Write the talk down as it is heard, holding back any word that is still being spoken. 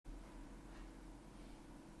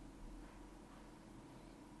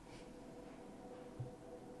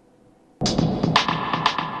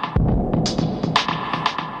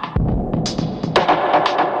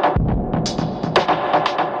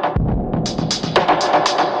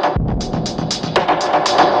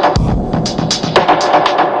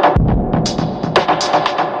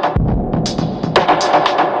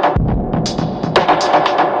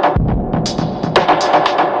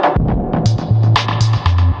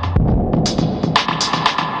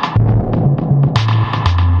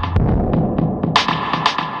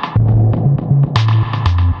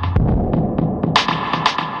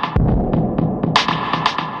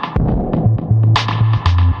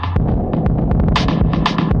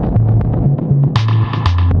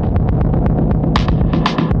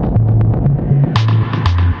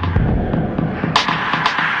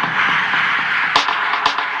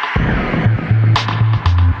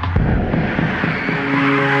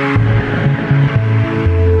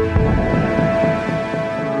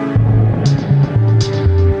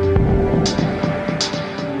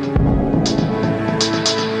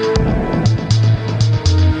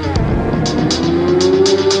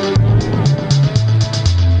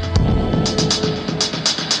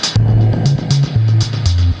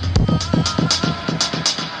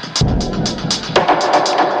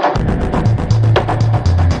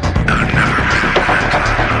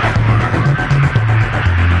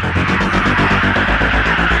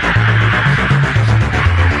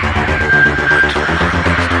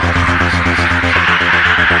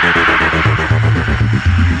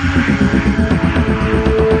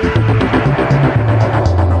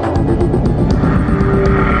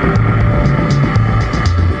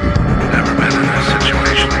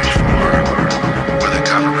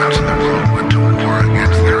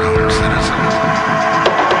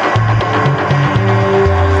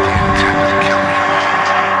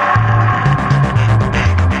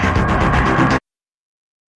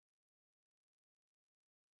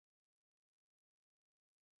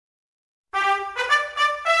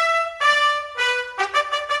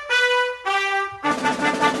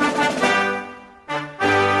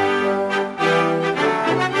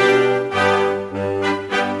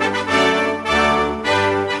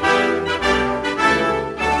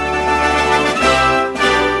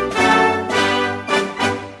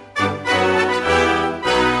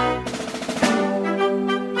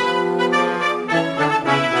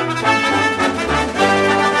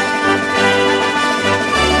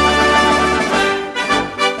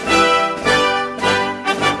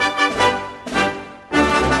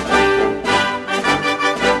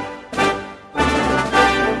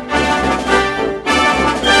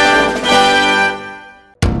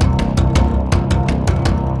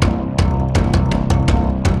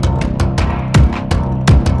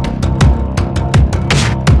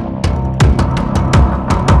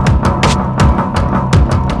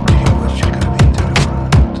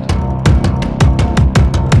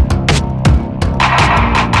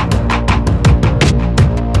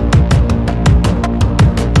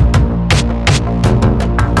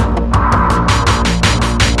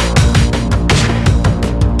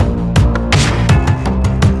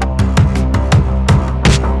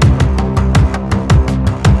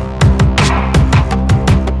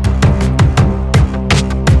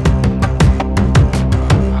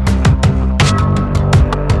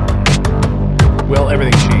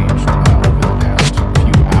everything changed over the past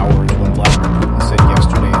few hours when Vladimir Putin said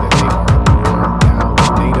yesterday that they are at war now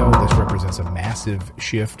with NATO. This represents a massive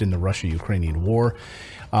shift in the Russia-Ukrainian war.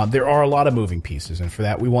 There are a lot of moving pieces, and for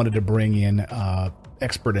that we wanted to bring in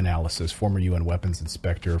expert analysis, former UN weapons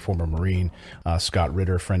inspector, former Marine, Scott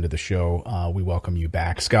Ritter, friend of the show. We welcome you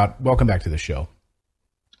back. Scott, welcome back to the show.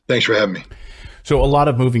 Thanks for having me. So a lot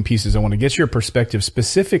of moving pieces. I want to get your perspective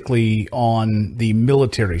specifically on the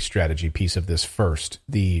military strategy piece of this first,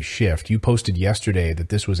 the shift. You posted yesterday that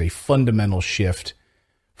this was a fundamental shift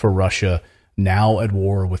for Russia now at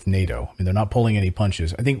war with NATO. I mean, they're not pulling any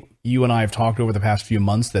punches. I think you and I have talked over the past few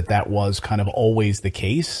months that was kind of always the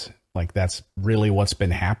case. Like that's really what's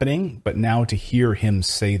been happening. But now to hear him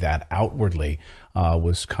say that outwardly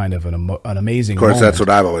was kind of an amazing moment. Of course, that's what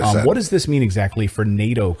I've always said. What does this mean exactly for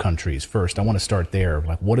NATO countries? First, I want to start there.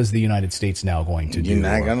 Like, what is the United States now going to do? You're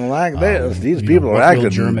not going to like this. These people are acting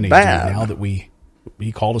Germany bad. Now that we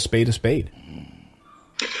called a spade a spade.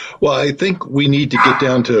 Well, I think we need to get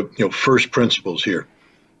down to first principles here.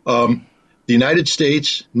 The United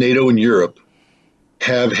States, NATO, and Europe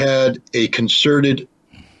have had a concerted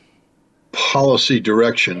policy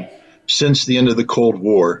direction since the end of the Cold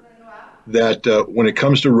War that when it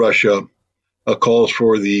comes to Russia, calls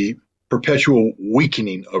for the perpetual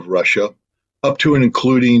weakening of Russia, up to and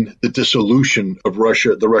including the dissolution of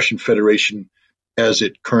Russia, the Russian Federation as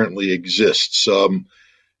it currently exists.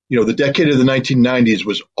 The decade of the 1990s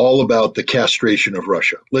was all about the castration of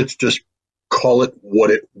Russia. Let's just call it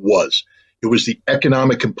what it was. It was the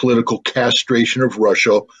economic and political castration of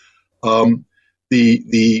Russia.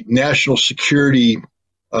 The national security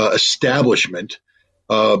establishment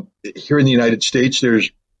here in the United States,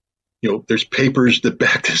 there's papers that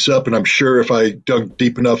back this up, and I'm sure if I dug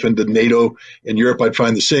deep enough into NATO and Europe, I'd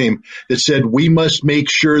find the same, that said we must make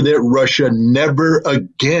sure that Russia never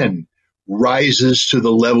again rises to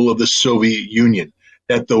the level of the Soviet Union,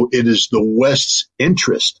 that though it is the West's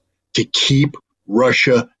interest to keep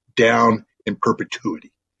Russia down in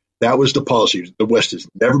perpetuity. That was the policy. The West has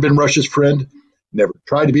never been Russia's friend, never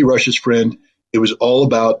tried to be Russia's friend. It was all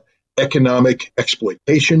about economic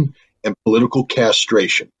exploitation and political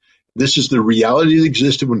castration. This is the reality that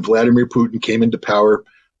existed when Vladimir Putin came into power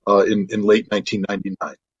in late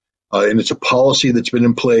 1999. And it's a policy that's been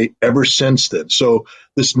in play ever since then. So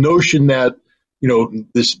this notion that,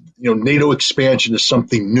 NATO expansion is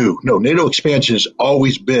something new. No, NATO expansion has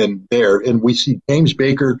always been there. And we see James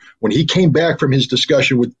Baker, when he came back from his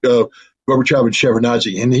discussion with Gorbachev and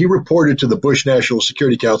Shevardnadze, and he reported to the Bush National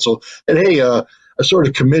Security Council that, hey, I sort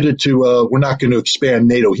of committed to we're not going to expand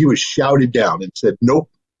NATO. He was shouted down and said, nope,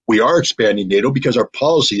 we are expanding NATO because our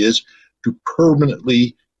policy is to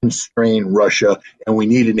permanently constrain Russia, and we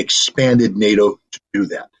need an expanded NATO to do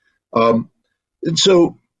that. And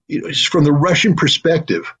so, from the Russian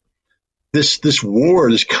perspective, this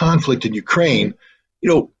war, this conflict in Ukraine,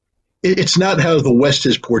 it's not how the West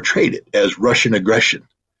has portrayed it as Russian aggression.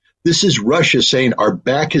 This is Russia saying our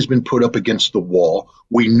back has been put up against the wall.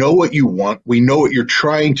 We know what you want. We know what you're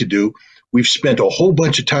trying to do. We've spent a whole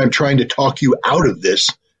bunch of time trying to talk you out of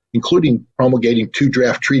this, including promulgating 2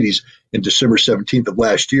 draft treaties in December 17th of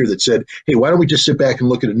last year that said, hey, why don't we just sit back and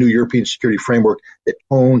look at a new European security framework that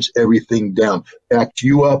tones everything down, backs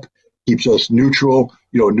you up, keeps us neutral,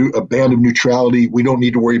 a band of neutrality. We don't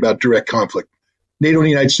need to worry about direct conflict. NATO and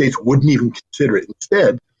the United States wouldn't even consider it.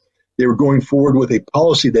 Instead, they were going forward with a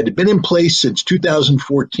policy that had been in place since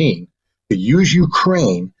 2014 to use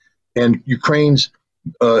Ukraine and Ukraine's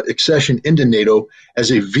accession into NATO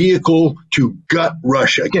as a vehicle to gut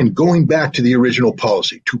Russia. Again, going back to the original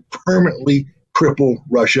policy, to permanently cripple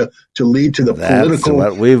Russia, to lead to the political.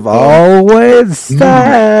 That's what we've always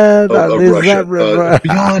said. Of Russia,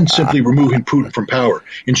 beyond simply removing Putin from power.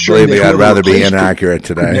 Believe me, I'd rather be inaccurate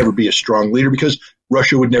today. Could never be a strong leader because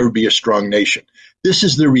Russia would never be a strong nation. This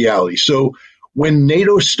is the reality. So when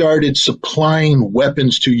NATO started supplying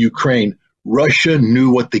weapons to Ukraine, Russia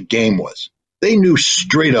knew what the game was. They knew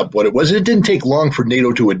straight up what it was. It didn't take long for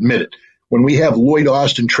NATO to admit it. When we have Lloyd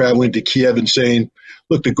Austin traveling to Kiev and saying,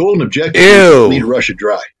 look, the golden objective is to lead Russia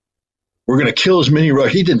dry. We're going to kill as many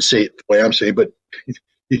Russians. He didn't say it the way I'm saying, but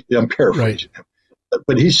I'm paraphrasing him.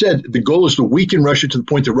 But he said the goal is to weaken Russia to the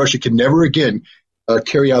point that Russia can never again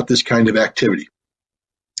carry out this kind of activity.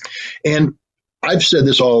 And I've said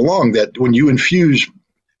this all along, that when you infuse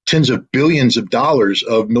tens of billions of dollars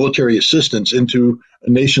of military assistance into a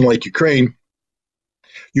nation like Ukraine,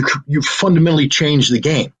 you fundamentally change the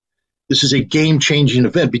game. This is a game-changing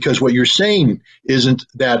event because what you're saying isn't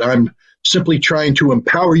that I'm simply trying to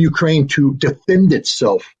empower Ukraine to defend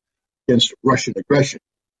itself against Russian aggression.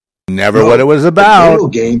 Never what it was about. The real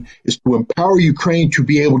game is to empower Ukraine to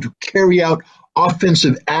be able to carry out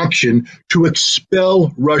offensive action to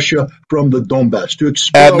expel Russia from the Donbass, to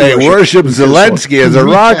expel And they Russia worship Zelensky as a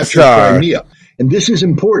rock star. Crimea. And this is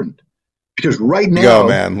important because right now, Go,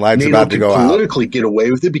 man. Light's NATO about to can go out. politically get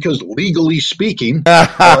away with it because legally speaking, in the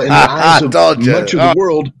eyes of much of the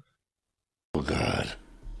world. Oh, God.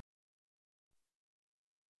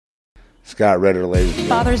 Scott Ritter, ladies and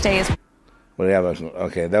gentlemen. Father's Day is What do you have?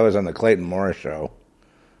 Okay, that was on the Clayton Morris show.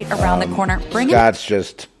 around the corner. Scott's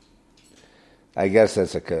just, I guess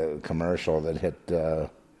that's a commercial that hit, the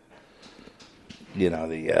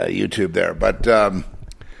YouTube there. But,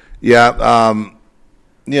 you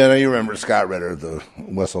remember Scott Ritter, the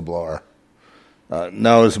whistleblower,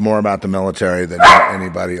 knows more about the military than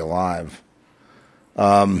anybody alive.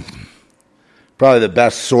 Probably the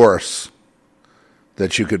best source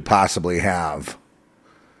that you could possibly have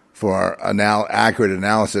for accurate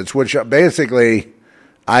analysis, which basically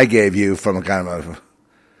I gave you from a kind of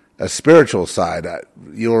a spiritual side.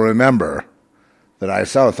 You'll remember that I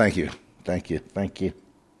saw. Thank you,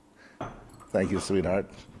 sweetheart.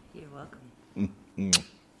 You're welcome.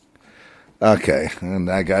 Okay, and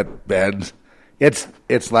I got beds.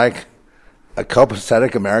 It's like a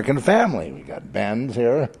copacetic American family. We got Ben's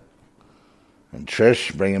here, and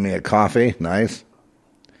Trish bringing me a coffee. Nice.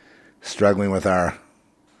 Struggling with our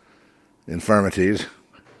infirmities.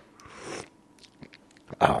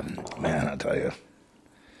 Man, I'll tell you.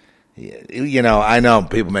 I know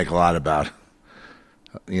people make a lot about,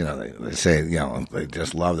 they say, they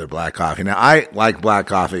just love their black coffee. Now, I like black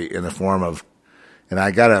coffee in the form of, and I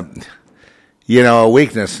got a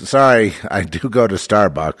weakness. Sorry, I do go to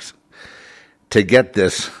Starbucks to get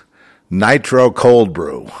this nitro cold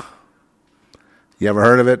brew. You ever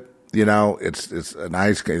heard of it? It's an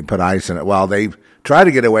ice. You put ice in it. Well, they try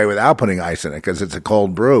to get away without putting ice in it because it's a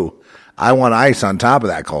cold brew. I want ice on top of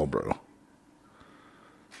that cold brew.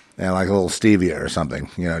 And like a little stevia or something,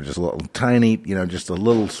 just a little tiny, just a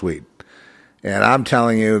little sweet. And I'm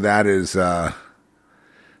telling you, that is, that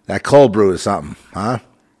cold brew is something, huh?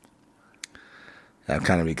 I've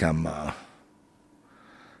kind of become,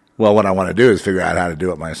 what I want to do is figure out how to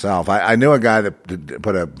do it myself. I knew a guy that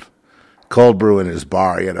put a cold brew in his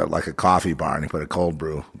bar. He had a coffee bar, and he put a cold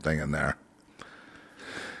brew thing in there.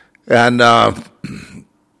 And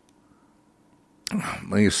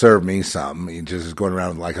when he served me some, he just is going around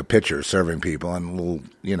with like a pitcher serving people and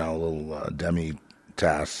little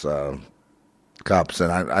demi-tasse cups.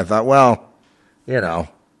 And I thought,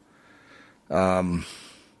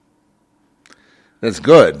 it's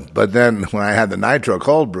good. But then when I had the nitro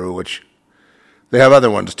cold brew, which they have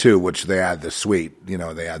other ones too, which they add the sweet,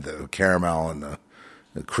 they add the caramel and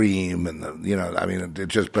the cream and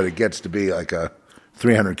but it gets to be like a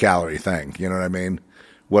 300 calorie thing. You know what I mean?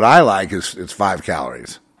 What I like is it's 5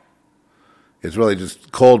 calories. It's really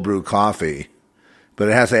just cold brew coffee, but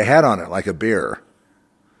it has a head on it like a beer.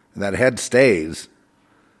 And that head stays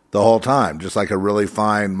the whole time, just like a really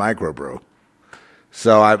fine microbrew.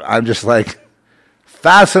 So I'm just like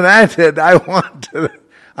fascinated.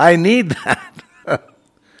 I need that.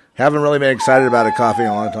 Haven't really been excited about a coffee in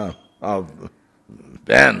a long time. Oh,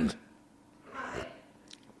 Bend.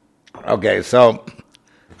 Okay, so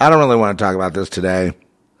I don't really want to talk about this today.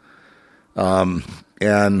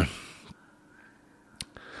 And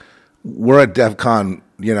we're at DEF CON,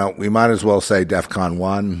 we might as well say DEF CON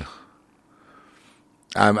 1.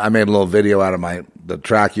 I made a little video out of the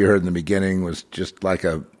track you heard in the beginning was just like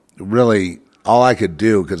all I could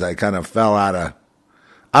do because I kind of fell out of,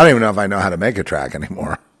 I don't even know if I know how to make a track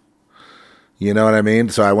anymore. You know what I mean?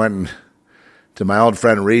 So I went to my old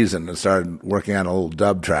friend Reason and started working on a little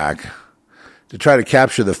dub track to try to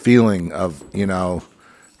capture the feeling of,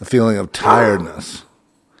 a feeling of tiredness,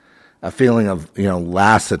 a feeling of,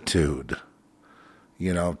 lassitude,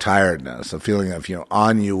 tiredness, a feeling of,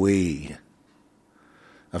 ennui,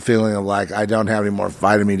 a feeling of like, I don't have any more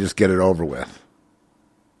fight in me, just get it over with,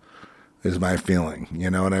 is my feeling. You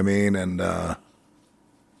know what I mean? And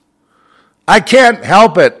I can't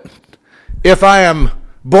help it if I am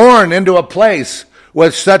born into a place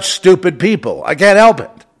with such stupid people. I can't help it.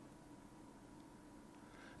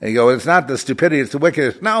 And you go, it's not the stupidity, it's the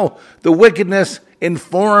wickedness. No, the wickedness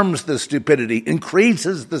informs the stupidity,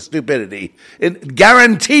 increases the stupidity. It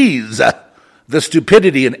guarantees the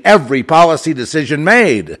stupidity in every policy decision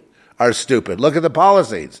made are stupid. Look at the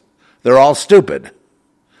policies. They're all stupid.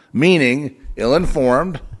 Meaning,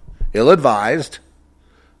 ill-informed, ill-advised.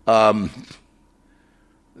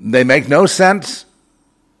 They make no sense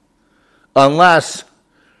unless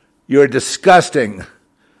you're a disgusting,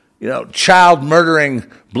 child-murdering,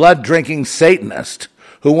 blood-drinking Satanist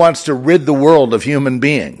who wants to rid the world of human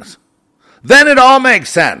beings. Then it all makes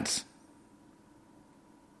sense.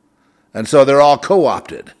 And so they're all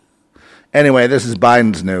co-opted. Anyway, this is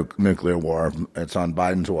Biden's nuclear war. It's on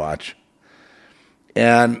Biden's watch.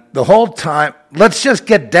 And the whole time, let's just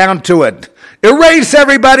get down to it. Erase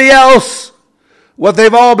everybody else, what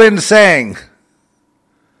they've all been saying.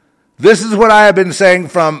 This is what I have been saying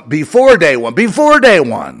from before day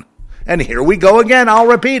one. And here we go again. I'll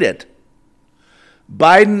repeat it.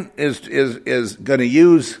 Biden is going to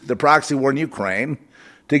use the proxy war in Ukraine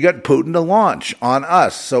to get Putin to launch on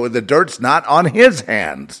us. So the dirt's not on his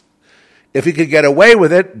hands. If he could get away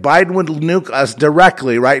with it, Biden would nuke us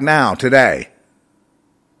directly right now, today.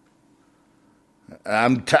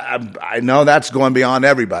 I know that's going beyond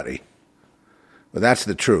everybody, but that's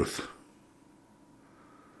the truth.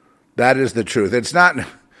 That is the truth. It's not,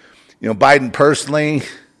 Biden personally.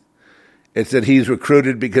 It's that he's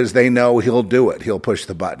recruited because they know he'll do it. He'll push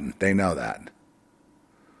the button. They know that.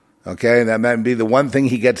 Okay, that might be the one thing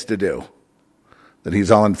he gets to do that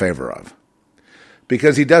he's all in favor of.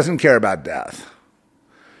 Because he doesn't care about death.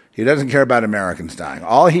 He doesn't care about Americans dying.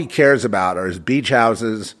 All he cares about are his beach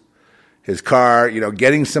houses, his car,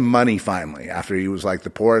 getting some money finally. After he was like the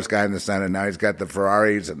poorest guy in the Senate, now he's got the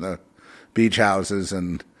Ferraris and the beach houses,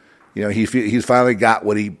 and he's finally got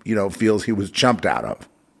what he feels he was chumped out of.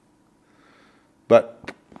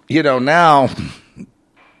 But now,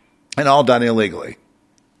 and all done illegally.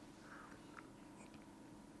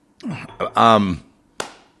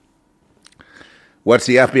 What's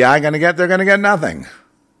the FBI going to get? They're going to get nothing.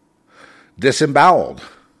 Disemboweled.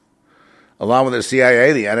 Along with the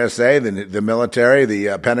CIA, the NSA, the military,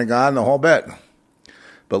 the Pentagon, the whole bit.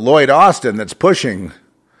 But Lloyd Austin, that's pushing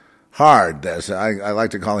hard, I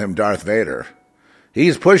like to call him Darth Vader.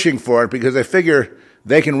 He's pushing for it because they figure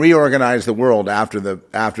they can reorganize the world after the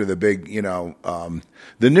big,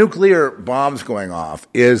 the nuclear bombs going off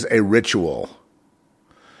is a ritual.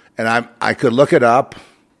 And I could look it up,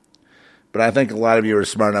 but I think a lot of you are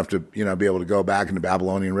smart enough to, be able to go back into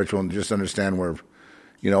Babylonian ritual and just understand where,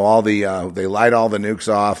 all the, they light all the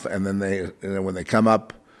nukes off, and then when they come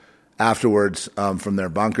up afterwards, from their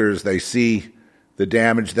bunkers, they see the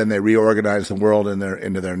damage, then they reorganize the world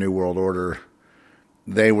into their new world order.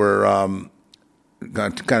 They were,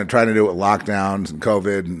 kind of trying to do it with lockdowns and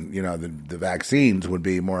COVID, and, the vaccines would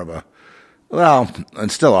be more of a,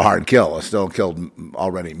 and still a hard kill. It's still killed,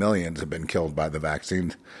 already millions have been killed by the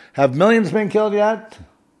vaccines. Have millions been killed yet?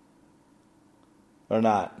 Or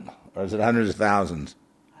not? Or is it hundreds of thousands?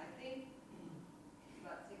 I think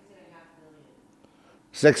about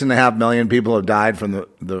 6.5 million. 6.5 million people have died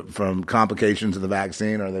from complications of the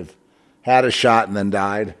vaccine, or they've had a shot and then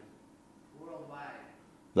died? Worldwide.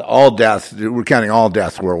 All deaths, we're counting all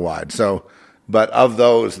deaths worldwide. So, but of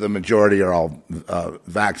those, the majority are all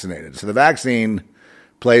vaccinated. So the vaccine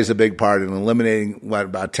plays a big part in eliminating,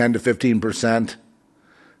 about 10 to 15%,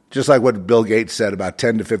 just like what Bill Gates said, about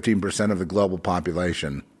 10 to 15% of the global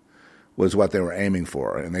population was what they were aiming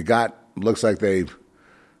for. And looks like they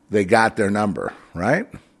got their number, right?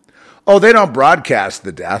 Oh, they don't broadcast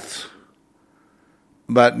the deaths,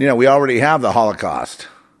 but, we already have the Holocaust.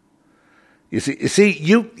 You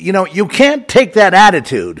can't take that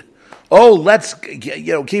attitude. Oh, let's,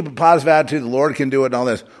 keep a positive attitude. The Lord can do it and all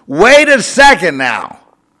this. Wait a second now.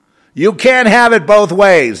 You can't have it both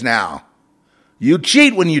ways now. You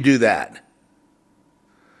cheat when you do that.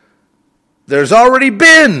 There's already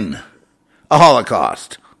been a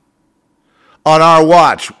Holocaust on our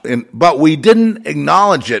watch, but we didn't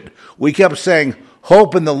acknowledge it. We kept saying,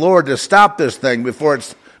 hope in the Lord to stop this thing before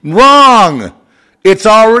it's wrong. It's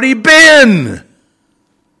already been.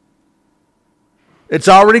 It's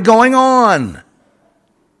already going on.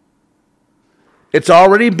 It's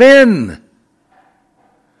already been.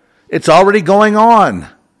 It's already going on.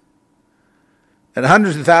 And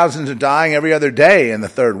hundreds of thousands are dying every other day in the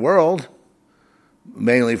third world,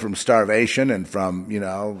 mainly from starvation and from,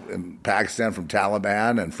 in Pakistan from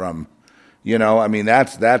Taliban and from,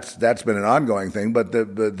 that's been an ongoing thing. But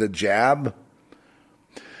the jab,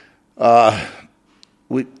 and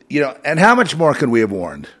how much more could we have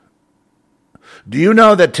warned? Do you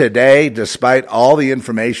know that today, despite all the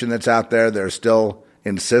information that's out there, they're still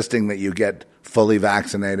insisting that you get fully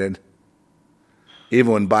vaccinated,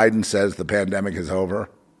 even when Biden says the pandemic is over?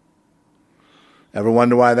 Ever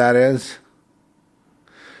wonder why that is?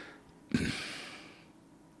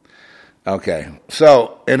 Okay,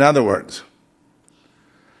 so in other words,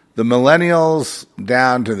 the millennials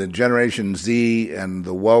down to the Generation Z and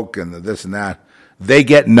the woke and the this and that, they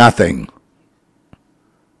get nothing.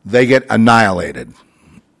 They get annihilated.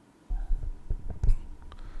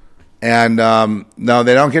 And no,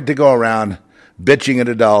 they don't get to go around bitching at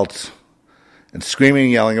adults and screaming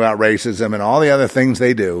and yelling about racism and all the other things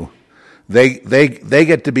they do. They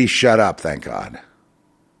get to be shut up, thank God.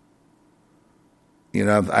 You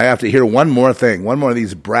know, I have to hear one more thing, one more of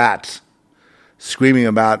these brats screaming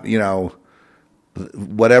about, you know,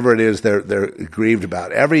 whatever it is they're grieved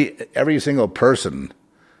about. Every single person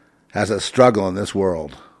has a struggle in this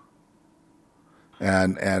world.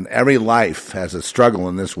 And every life has a struggle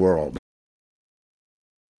in this world.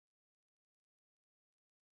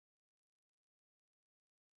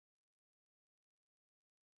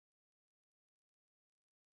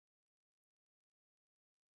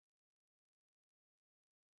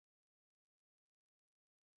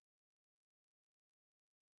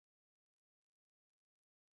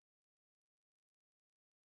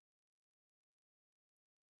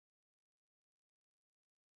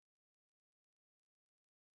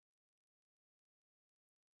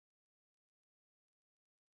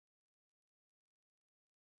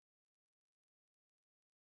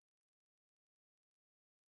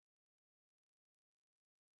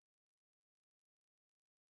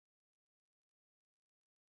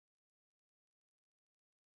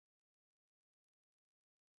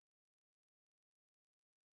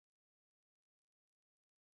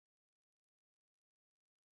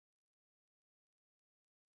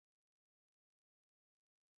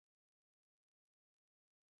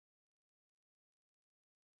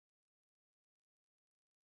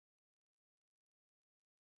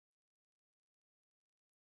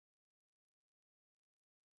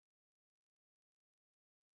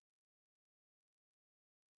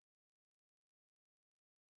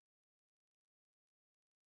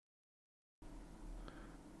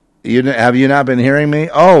 Have you not been hearing me?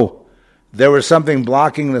 Oh, there was something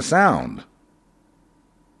blocking the sound.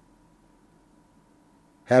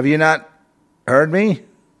 Have you not heard me?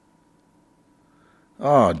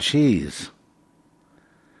 Oh, jeez.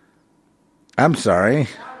 I'm sorry.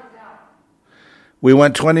 We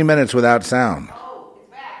went 20 minutes without sound. Oh,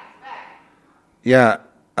 it's back. It's back. Yeah.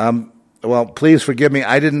 Well, please forgive me.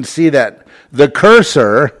 I didn't see that. The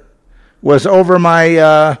cursor was over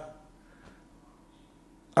my...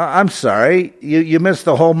 I'm sorry. You missed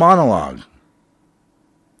the whole monologue.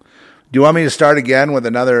 Do you want me to start again with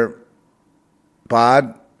another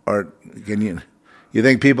pod? Or can you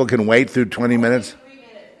think people can wait through 20 minutes? 3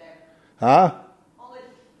 minutes there. Huh? Only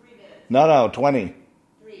 3 minutes. No, 20.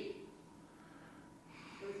 3. It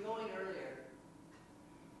was going earlier.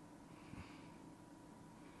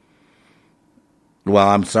 Well,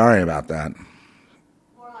 I'm sorry about that.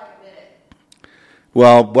 More like a minute.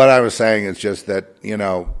 Well, what I was saying is just that, you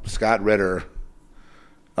know, Scott Ritter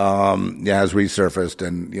has resurfaced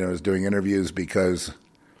and, you know, is doing interviews because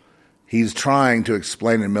he's trying to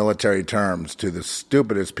explain in military terms to the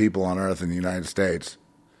stupidest people on earth in the United States,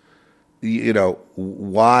 you know,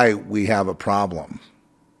 why we have a problem.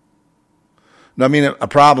 No, I mean, a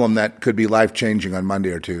problem that could be life-changing on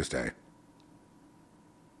Monday or Tuesday.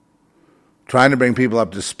 Trying to bring people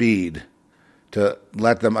up to speed to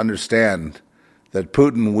let them understand that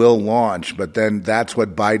Putin will launch, but then that's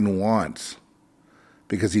what Biden wants.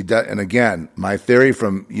 Because he does, and again, my theory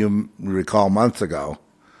from, you recall months ago,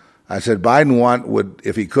 I said Biden would,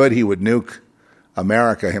 if he could, he would nuke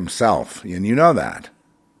America himself. And you know that.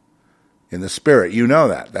 In the spirit, you know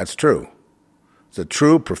that. That's true. It's a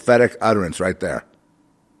true prophetic utterance right there.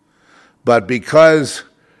 But because,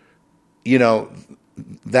 you know,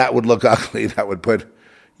 that would look ugly, that would put,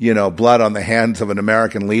 you know, blood on the hands of an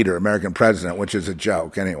American leader, American president, which is a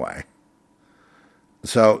joke anyway.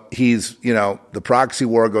 So he's, you know, the proxy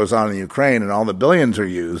war goes on in Ukraine and all the billions are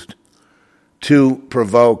used to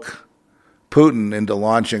provoke Putin into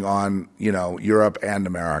launching on, you know, Europe and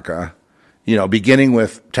America, you know, beginning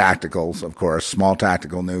with tacticals, of course, small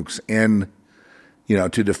tactical nukes in, you know,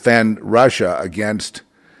 to defend Russia against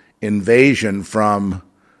invasion from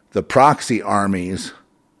the proxy armies.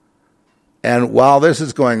 And while this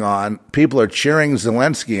is going on, people are cheering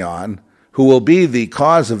Zelensky on, who will be the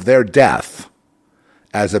cause of their death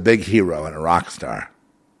as a big hero and a rock star.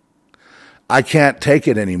 I can't take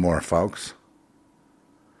it anymore, folks.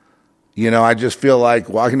 You know, I just feel like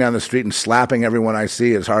walking down the street and slapping everyone I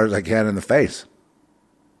see as hard as I can in the face.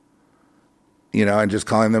 You know, and just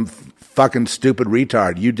calling them fucking stupid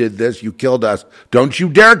retard. You did this, you killed us. Don't you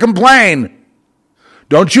dare complain.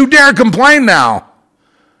 Don't you dare complain now.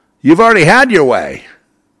 You've already had your way.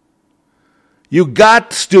 You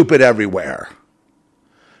got stupid everywhere.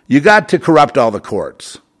 You got to corrupt all the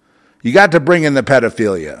courts. You got to bring in the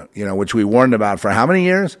pedophilia, you know, which we warned about for how many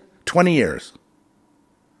years? 20 years.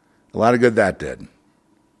 A lot of good that did.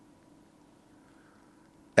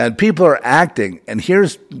 And people are acting, and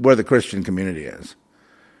here's where the Christian community is.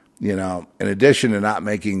 In addition to not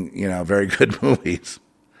making, very good movies,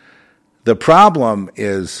 the problem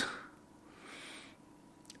is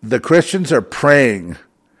the Christians are praying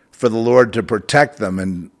for the Lord to protect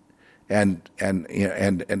them and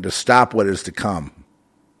to stop what is to come.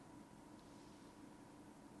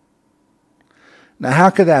 Now, how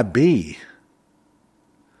could that be?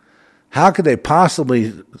 How could they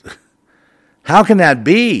possibly? How can that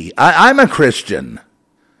be? I'm a Christian.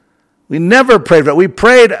 We never prayed for it. We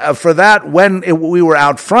prayed for that when we were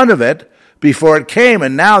out front of it before it came,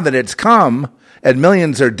 and now that it's come and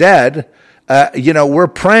millions are dead, we're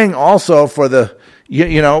praying also for the.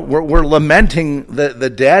 We're lamenting the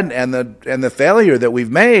dead and the failure that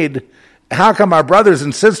we've made. How come our brothers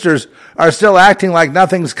and sisters are still acting like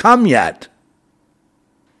nothing's come yet?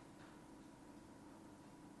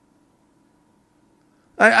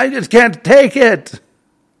 I just can't take it.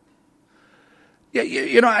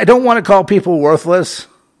 I don't want to call people worthless,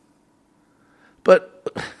 but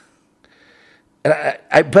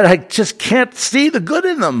I just can't see the good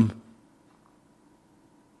in them.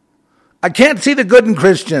 I can't see the good in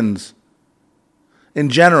Christians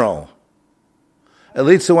in general. At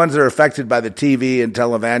least the ones that are affected by the TV and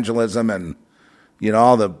televangelism and,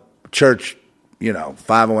 all the church,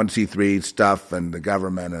 501c3 stuff and the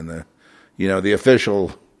government and the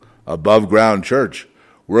official above ground church.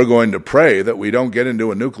 We're going to pray that we don't get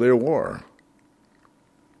into a nuclear war.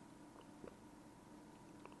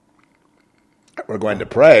 We're going to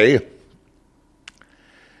pray.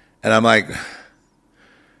 And I'm like,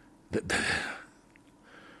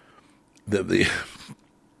 the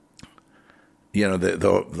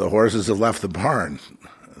horses have left the barn.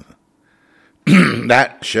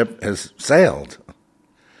 That ship has sailed.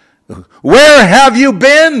 Where have you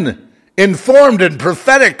been, informed and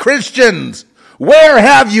prophetic Christians? Where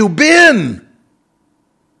have you been?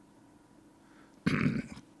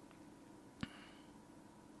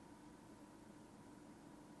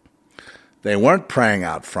 They weren't praying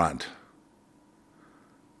out front.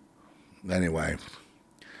 Anyway.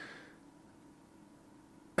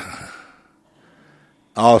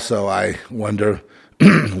 Also, I wonder,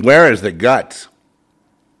 where is the guts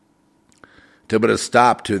to put a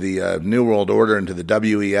stop to the New World Order and to the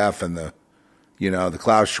WEF and the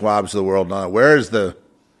Klaus Schwabs of the world and all that? Where's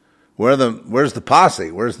the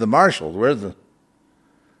posse? Where's the marshals?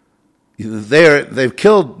 They've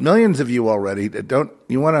killed millions of you already. Don't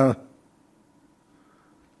you want to?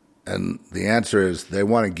 And the answer is they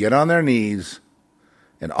want to get on their knees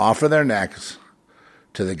and offer their necks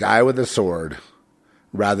to the guy with the sword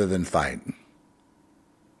rather than fight.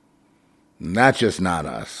 And that's just not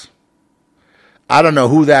us. I don't know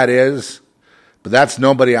who that is, but that's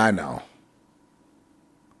nobody I know.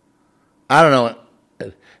 I don't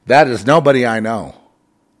know. That is nobody I know.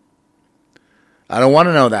 I don't want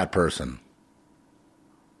to know that person.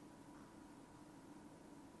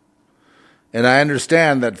 And I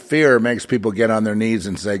understand that fear makes people get on their knees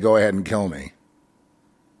and say, go ahead and kill me.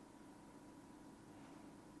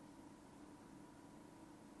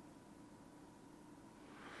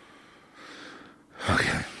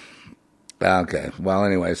 Okay. Well,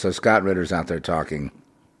 anyway, so Scott Ritter's out there talking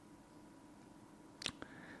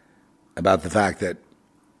about the fact that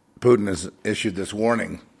Putin has issued this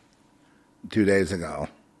warning 2 days ago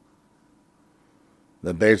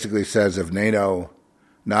that basically says if NATO...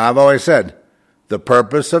 Now, I've always said the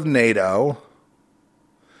purpose of NATO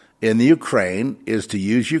in the Ukraine is to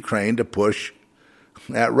use Ukraine to push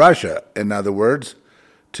at Russia. In other words,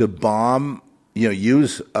 to bomb,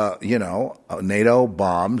 use, NATO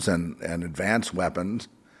bombs and advanced weapons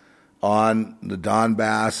on the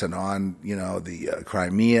Donbass and on, the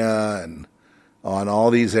Crimea and on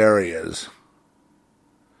all these areas.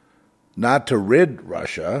 Not to rid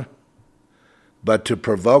Russia, but to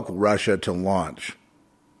provoke Russia to launch.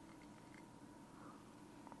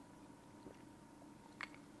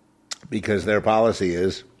 Because their policy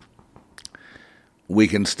is we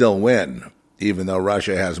can still win, even though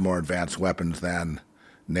Russia has more advanced weapons than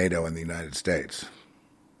NATO and the United States.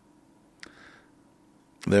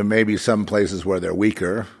 There may be some places where they're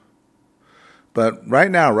weaker, but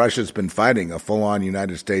right now Russia's been fighting a full-on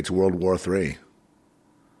United States World War III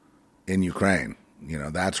in Ukraine.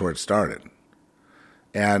 That's where it started.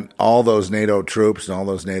 And all those NATO troops and all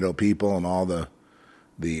those NATO people and all the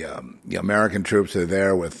American troops are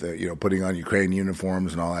there with, putting on Ukraine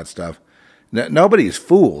uniforms and all that stuff. Nobody's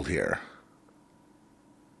fooled here.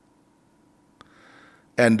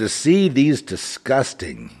 And to see these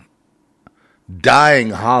disgusting,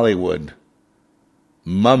 dying Hollywood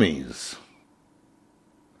mummies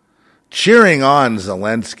cheering on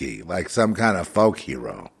Zelensky like some kind of folk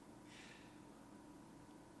hero.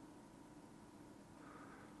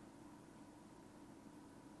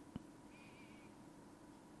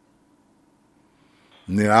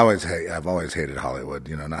 You know, I've always hated Hollywood.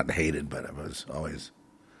 You know, not hated, but I was always,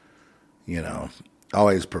 you know,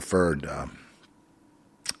 always preferred,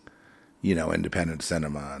 you know, independent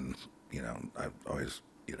cinema, and you know, I've always,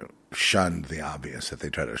 you know, shunned the obvious that they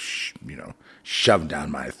try to, you know, shove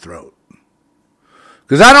down my throat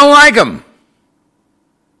because I don't like them.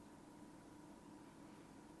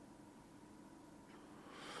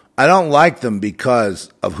 I don't like them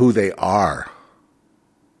because of who they are.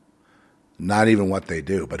 Not even what they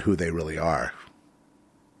do, but who they really are.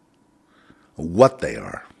 What they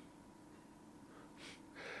are.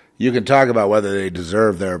 You can talk about whether they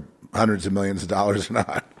deserve their hundreds of millions of dollars or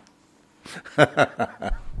not.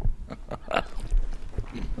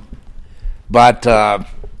 But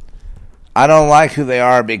I don't like who they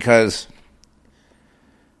are because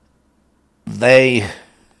they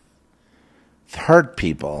hurt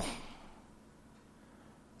people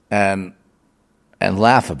and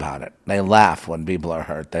laugh about it. They laugh when people are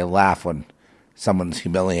hurt. They laugh when someone's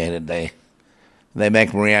humiliated. They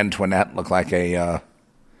make Marie Antoinette look like a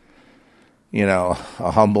you know,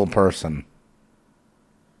 a humble person.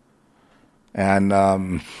 And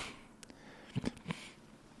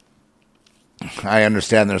I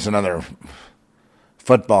understand there's another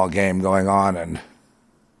football game going on, and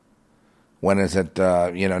when is it?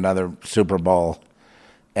 You know, another Super Bowl.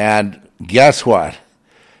 And guess what?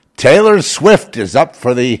 Taylor Swift is up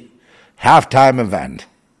for the halftime event.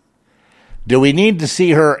 Do we need to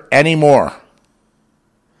see her anymore?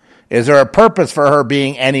 Is there a purpose for her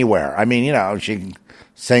being anywhere? I mean, you know, she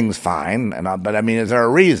sings fine, but I mean, is there a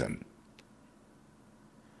reason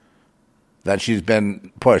that she's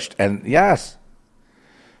been pushed? And yes,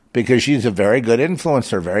 because she's a very good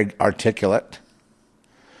influencer, very articulate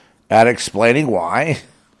at explaining why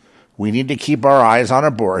we need to keep our eyes on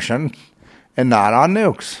abortion and not on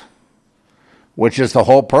nukes, which is the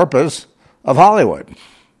whole purpose of Hollywood.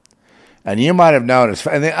 And you might have noticed,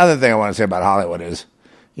 and the other thing I want to say about Hollywood is,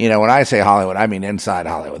 you know, when I say Hollywood, I mean inside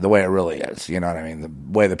Hollywood, the way it really is, you know what I mean, the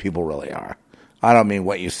way the people really are. I don't mean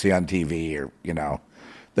what you see on TV or, you know,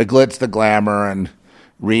 the glitz, the glamour, and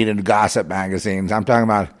read in gossip magazines. I'm talking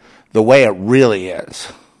about the way it really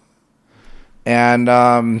is. And,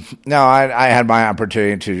 no, I had my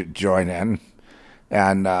opportunity to join in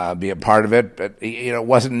and be a part of it, but, you know, it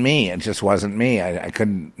wasn't me. It just wasn't me. I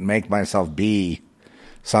couldn't make myself be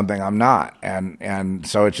something I'm not. And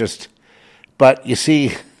so it just, but you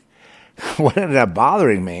see, what ended up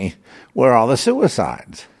bothering me were all the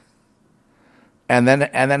suicides. And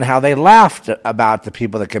then how they laughed about the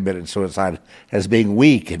people that committed suicide as being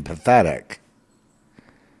weak and pathetic.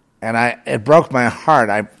 And it broke my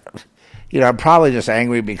heart. I'm probably just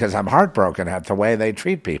angry because I'm heartbroken at the way they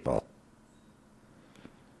treat people.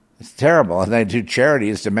 It's terrible. And they do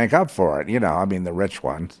charities to make up for it, you know, I mean, the rich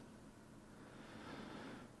ones.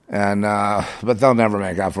 And, but they'll never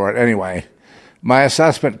make up for it. Anyway, my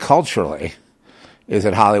assessment culturally is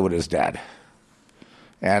that Hollywood is dead.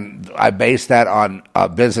 And I base that on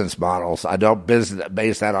business models. I don't base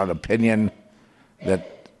that on opinion.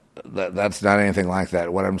 That's not anything like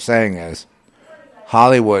that. What I'm saying is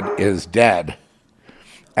Hollywood is dead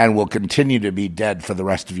and will continue to be dead for the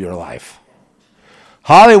rest of your life.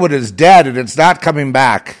 Hollywood is dead and it's not coming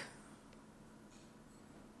back.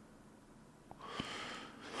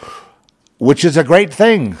 Which is a great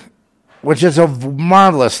thing. Which is a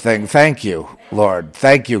marvelous thing. Thank you, Lord.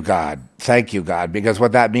 Thank you, God. Thank you, God. Because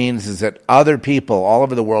what that means is that other people all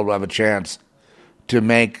over the world will have a chance to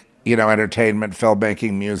make, you know, entertainment,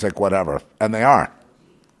 filmmaking, music, whatever. And they are.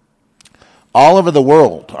 All over the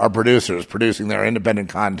world are producers producing their independent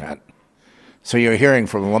content. So you're hearing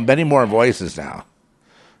from many more voices now.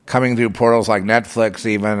 Coming through portals like Netflix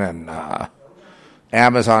even and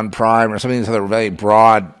Amazon Prime or some of these other very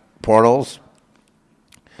broad portals.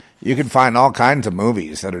 You can find all kinds of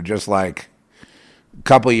movies that are just like a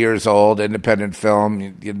couple years old, independent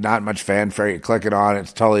film, not much fanfare, you click it on,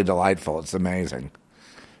 it's totally delightful, it's amazing.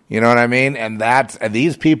 You know what I mean? And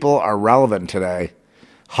these people are relevant today.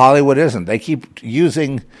 Hollywood isn't. They keep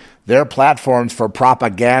using their platforms for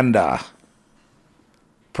propaganda.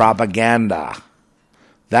 Propaganda.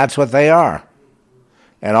 That's what they are.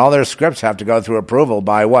 And all their scripts have to go through approval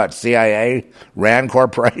by what? CIA, Rand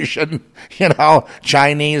Corporation, you know,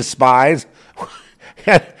 Chinese spies.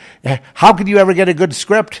 How could you ever get a good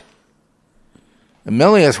script?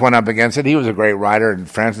 Milius went up against it. He was a great writer, and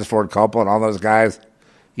Francis Ford Coppola and all those guys.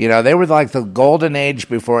 You know, they were like the golden age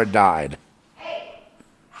before it died.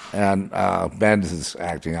 And Ben's is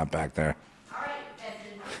acting up back there. All right,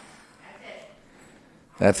 Benson. That's it.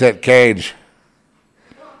 That's it, cage.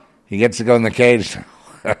 He gets to go in the cage.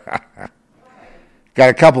 Got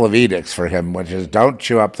a couple of edicts for him, which is don't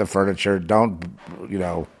chew up the furniture, don't,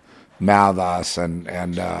 mouth us, and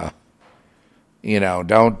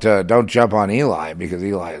don't jump on Eli, because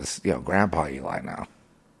Eli is, Grandpa Eli now.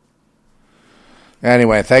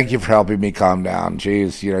 Anyway, thank you for helping me calm down.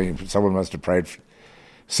 Jeez, someone must have prayed.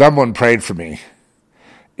 Someone prayed for me.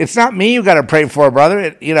 It's not me you got to pray for,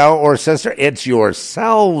 brother, or sister. It's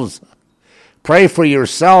yourselves. Pray for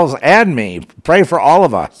yourselves and me. Pray for all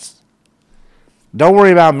of us. Don't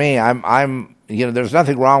worry about me. I'm. There's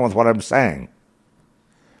nothing wrong with what I'm saying.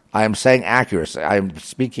 I am saying accuracy. I am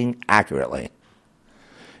speaking accurately.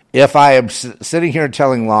 If I am sitting here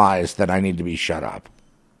telling lies, then I need to be shut up.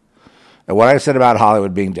 And what I said about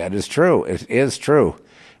Hollywood being dead is true. It is true.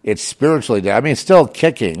 It's spiritually dead. I mean, it's still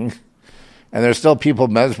kicking, and there's still people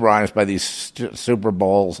mesmerized by these Super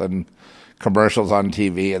Bowls and commercials on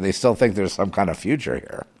TV, and they still think there's some kind of future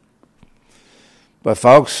here. But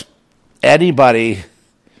folks, anybody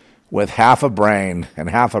with half a brain and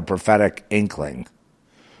half a prophetic inkling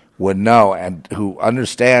would know, and who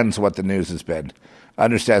understands what the news has been,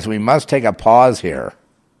 understands we must take a pause here.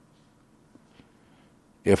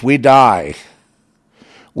 If we die,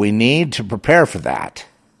 we need to prepare for that,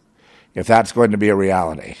 if that's going to be a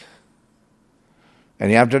reality.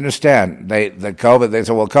 And you have to understand, they say,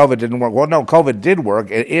 well, COVID didn't work. Well, no, COVID did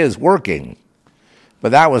work. It is working.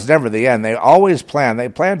 But that was never the end. They always planned. They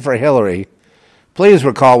planned for Hillary. Please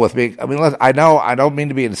recall with me. I mean, I know I don't mean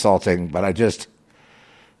to be insulting, but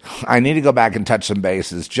I need to go back and touch some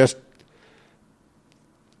bases. Just,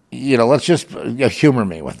 let's just humor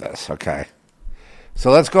me with this, okay? So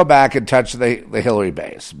let's go back and touch the Hillary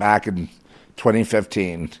base. Back in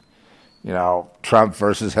 2015, Trump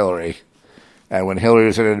versus Hillary. And when Hillary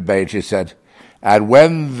was in a debate, she said, and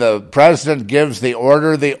when the president gives the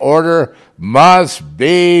order must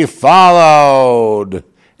be followed.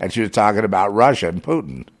 And she was talking about Russia and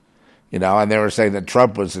Putin, and they were saying that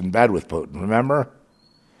Trump was in bed with Putin, remember?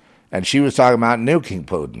 And she was talking about nuking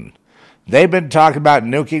Putin. They've been talking about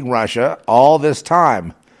nuking Russia all this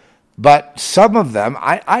time. But some of them,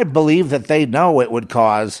 I believe that they know it would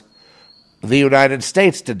cause the United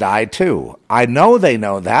States to die too. I know they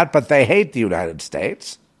know that, but they hate the United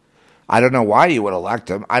States. I don't know why you would elect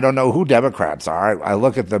them. I don't know who Democrats are. I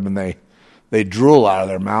look at them and they drool out of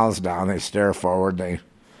their mouths now. They stare forward.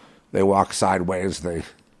 They walk sideways.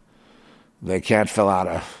 They can't fill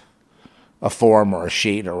out a form or a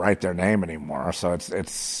sheet or write their name anymore. So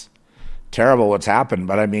it's terrible what's happened.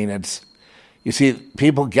 But I mean, you see,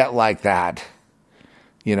 people get like that,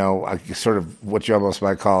 sort of what you almost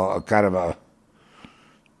might call a kind of a,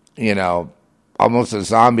 almost a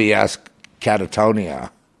zombie-esque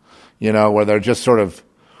catatonia, where they're just sort of,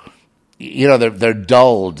 they're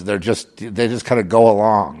dulled. They just kind of go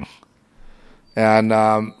along. And,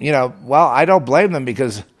 well, I don't blame them,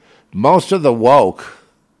 because most of the woke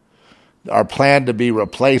are planned to be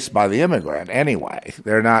replaced by the immigrant anyway.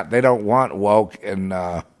 They don't want woke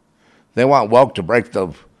they want woke to break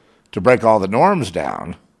all the norms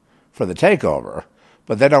down for the takeover,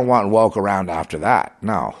 but they don't want woke around after that.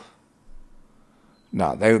 No,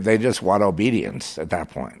 they just want obedience at that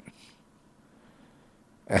point.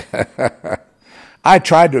 I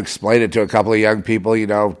tried to explain it to a couple of young people,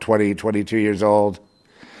 20, 22 years old,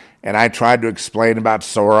 and I tried to explain about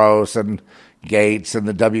Soros and Gates and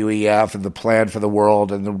the WEF and the Plan for the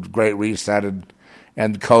World and the Great Reset and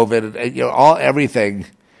COVID and everything.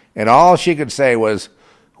 And all she could say was,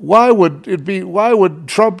 why would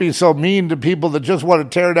Trump be so mean to people that just want to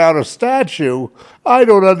tear down a statue? I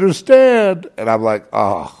don't understand. And I'm like,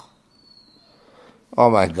 oh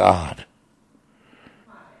my God.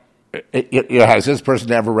 Has this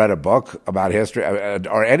person ever read a book about history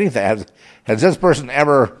or anything? Has this person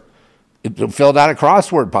ever filled out a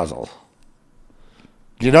crossword puzzle?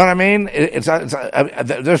 Do you know what I mean?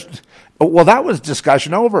 That was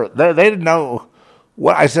discussion over. They didn't know.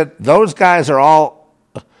 What I said, those guys are all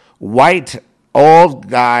white, old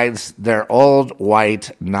guys. They're old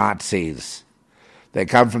white Nazis. They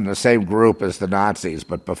come from the same group as the Nazis,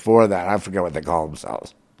 but before that, I forget what they call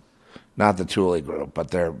themselves. Not the Thule group,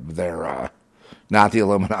 but they're not the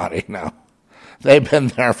Illuminati, no. They've been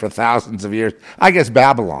there for thousands of years. I guess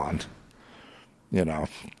Babylon, The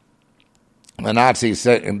Nazi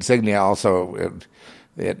insignia also...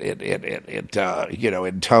 It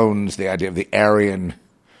intones the idea of the Aryan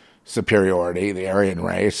superiority, the Aryan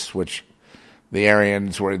race, which the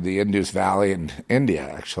Aryans were in the Indus Valley in India,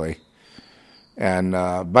 actually. And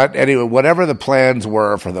but anyway, whatever the plans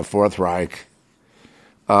were for the Fourth Reich,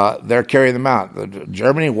 they're carrying them out.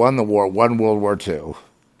 Germany won the war, won World War II,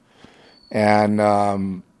 and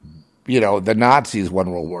the Nazis won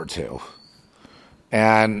World War II,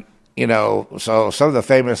 and so some of the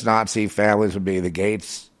famous Nazi families would be the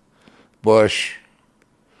Gates, Bush,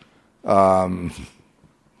 a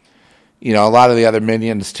lot of the other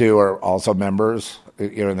minions too are also members,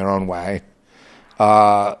 in their own way.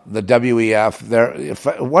 The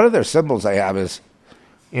WEF, one of their symbols they have is,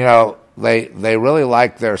 they really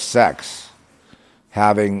like their sex,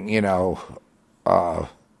 having, I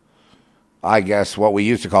guess what we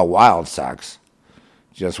used to call wild sex,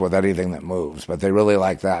 just with anything that moves. But they really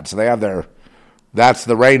like that. So they have that's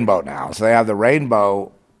the rainbow now. So they have the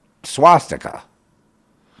rainbow swastika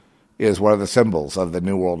is one of the symbols of the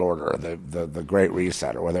New World Order, the Great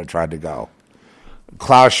Reset, or where they're trying to go.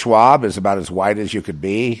 Klaus Schwab is about as white as you could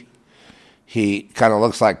be. He kind of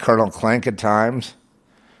looks like Colonel Klink at times.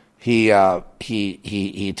 He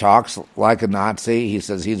talks like a Nazi. He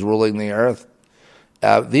says he's ruling the earth.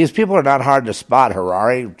 These people are not hard to spot.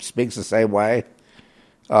 Harari speaks the same way.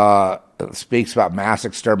 Speaks about mass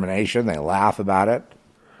extermination. They laugh about it.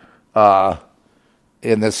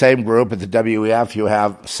 In the same group at the WEF, you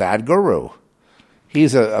have Sadhguru.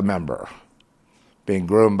 He's a member, being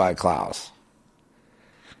groomed by Klaus.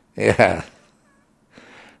 Yeah.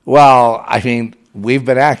 Well, I mean, we've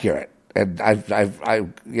been accurate. And at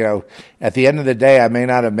the end of the day, I may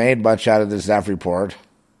not have made much out of the Zeph report.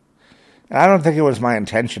 And I don't think it was my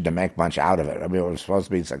intention to make much out of it. I mean, it was supposed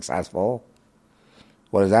to be successful.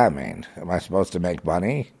 What does that mean? Am I supposed to make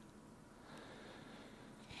money?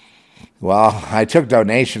 Well, I took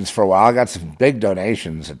donations for a while. I got some big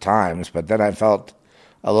donations at times, but then I felt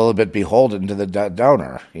a little bit beholden to the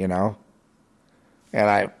donor, And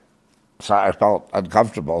I felt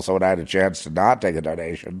uncomfortable. So when I had a chance to not take a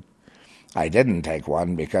donation, I didn't take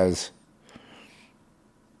one because,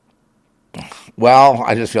 well,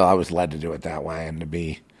 I just feel I was led to do it that way and to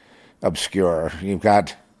be obscure. You've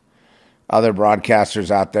got other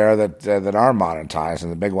broadcasters out there that are monetized,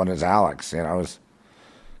 and the big one is Alex. Is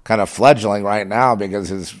kind of fledgling right now because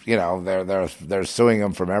they're suing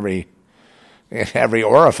him from every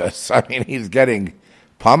orifice. I mean, he's getting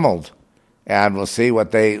pummeled, and we'll see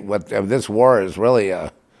what this war is really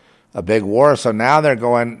a big war. So now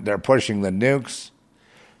they're pushing the nukes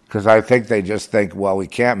because I think they just think, well, we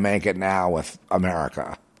can't make it now with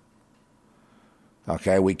America.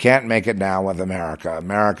 Okay, we can't make it now with America.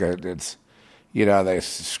 America, it's, they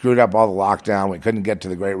screwed up all the lockdown. We couldn't get to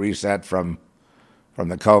the Great Reset from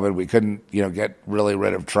the COVID. We couldn't, get really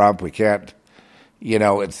rid of Trump. We can't,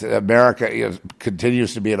 it's America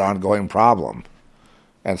continues to be an ongoing problem.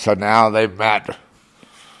 And so now they've met.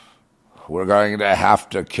 We're going to have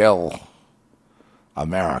to kill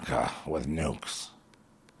America with nukes.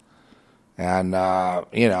 And,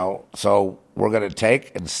 so we're going to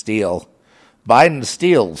take and steal. Biden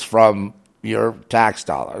steals from your tax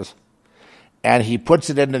dollars, and he puts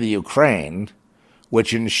it into the Ukraine,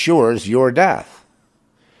 which ensures your death.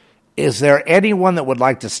 Is there anyone that would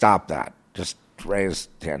like to stop that? Just raise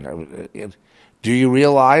hand. Do you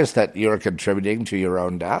realize that you're contributing to your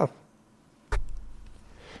own death?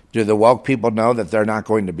 Do the woke people know that they're not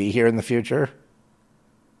going to be here in the future?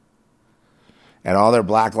 And all their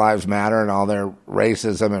Black Lives Matter and all their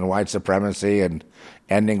racism and white supremacy and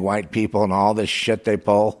ending white people and all this shit they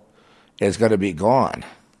pull is going to be gone.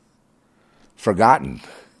 Forgotten.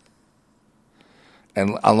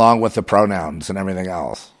 And along with the pronouns and everything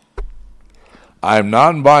else. I'm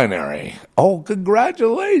non-binary. Oh,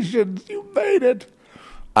 congratulations, you made it.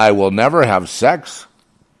 I will never have sex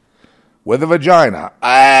with a vagina.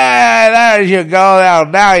 There you go.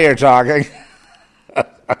 Now you're talking.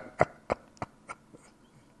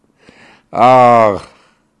 Oh,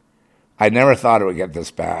 I never thought it would get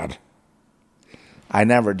this bad. I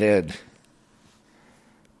never did.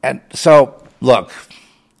 And so, look,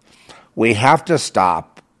 we have to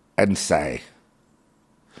stop and say,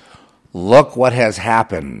 look what has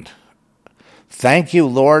happened. Thank you,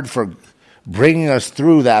 Lord, for bringing us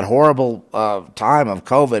through that horrible time of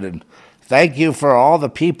COVID. And thank you for all the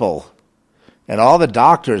people and all the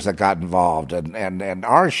doctors that got involved and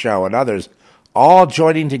our show and others all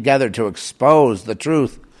joining together to expose the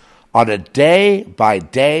truth on a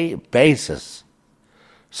day-by-day basis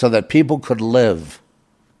so that people could live.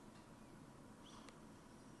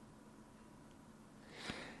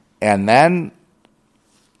 And then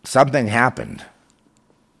something happened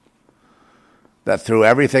that threw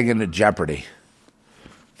everything into jeopardy.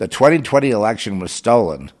 The 2020 election was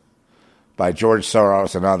stolen by George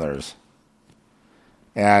Soros and others.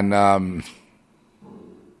 And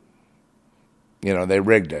They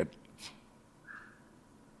rigged it.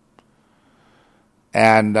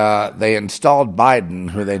 And they installed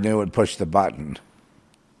Biden, who they knew would push the button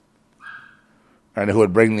and who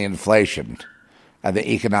would bring the inflation and the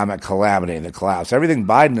economic calamity and the collapse. Everything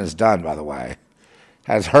Biden has done, by the way,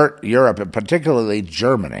 has hurt Europe, and particularly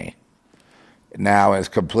Germany, now is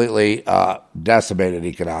completely decimated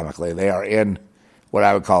economically. They are in what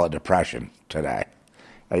I would call a depression today.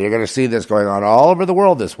 And you're going to see this going on all over the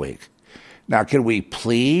world this week. Now, can we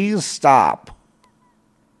please stop?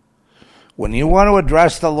 When you want to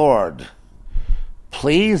address the Lord,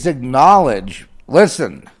 please acknowledge,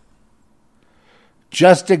 listen,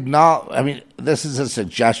 just acknowledge. I mean, this is a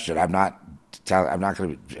suggestion. I'm not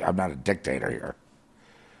a dictator here.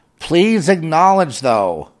 Please acknowledge,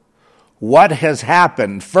 though, what has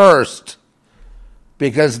happened first,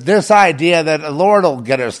 because this idea that the Lord will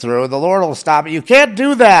get us through, the Lord will stop it, you can't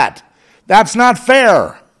do that. That's not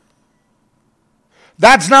fair.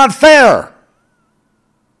 That's not fair.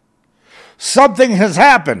 Something has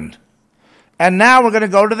happened, and now we're going to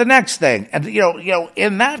go to the next thing. And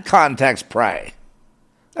in that context, pray.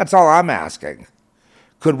 That's all I'm asking.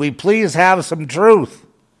 Could we please have some truth?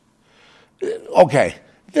 Okay,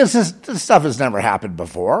 this stuff has never happened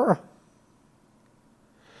before.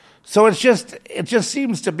 So it just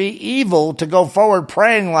seems to be evil to go forward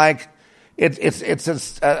praying like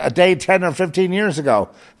it's a day 10 or 15 years ago.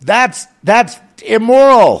 That's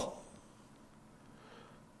immoral.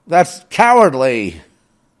 That's cowardly.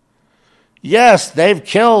 Yes, they've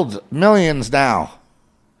killed millions now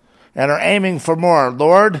and are aiming for more.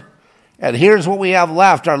 Lord, and here's what we have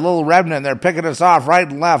left, our little remnant. They're picking us off right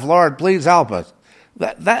and left. Lord, please help us.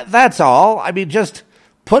 That's all. I mean, just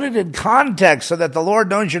put it in context so that the Lord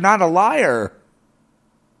knows you're not a liar.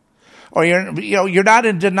 Or you're not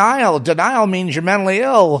in denial. Denial means you're mentally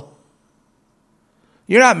ill.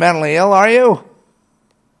 You're not mentally ill, are you?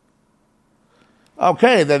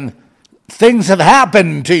 Okay, then things have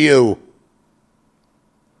happened to you.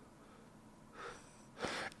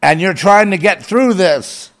 And you're trying to get through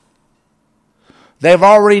this. They've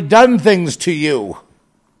already done things to you.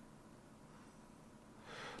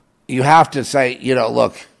 You have to say,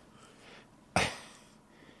 look,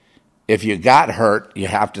 if you got hurt, you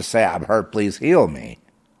have to say, I'm hurt, please heal me.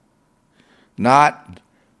 Not,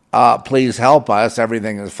 please help us,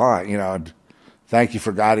 everything is fine. Thank you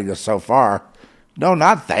for guiding us so far. No,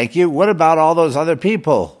 not thank you. What about all those other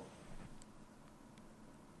people?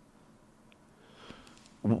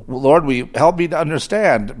 Lord, will you help me to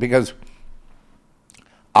understand? Because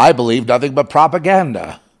I believe nothing but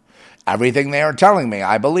propaganda. Everything they are telling me,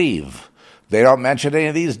 I believe. They don't mention any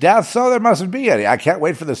of these deaths, so there mustn't be any. I can't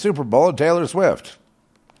wait for the Super Bowl and Taylor Swift.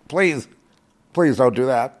 Please don't do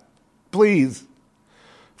that. Please.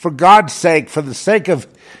 For God's sake, for the sake of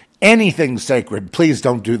anything sacred, please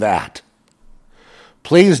don't do that.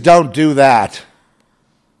 Please don't do that.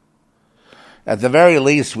 At the very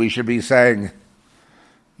least, we should be saying,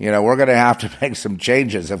 we're going to have to make some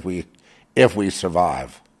changes if we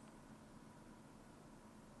survive.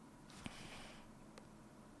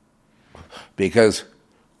 Because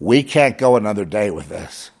we can't go another day with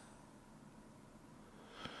this.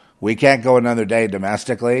 We can't go another day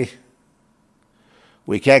domestically.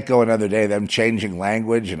 We can't go another day them changing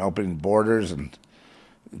language and opening borders and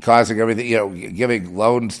causing everything, giving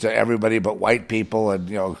loans to everybody but white people and,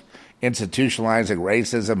 institutionalizing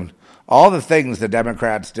racism, all the things the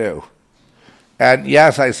Democrats do. And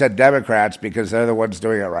yes, I said Democrats because they're the ones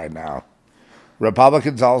doing it right now.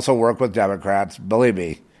 Republicans also work with Democrats. Believe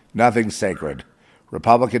me, nothing's sacred.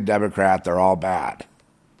 Republican, Democrat, they're all bad.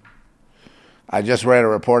 I just read a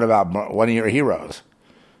report about one of your heroes,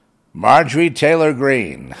 Marjorie Taylor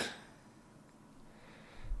Greene,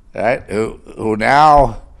 right? Who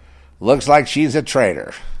now looks like she's a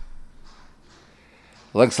traitor.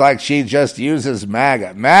 Looks like she just uses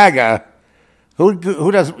MAGA. MAGA?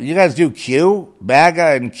 Who does? You guys do Q? MAGA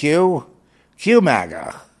and Q? Q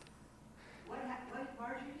MAGA. What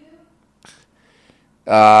Marjorie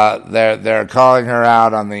do? They're calling her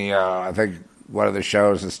out on the I think one of the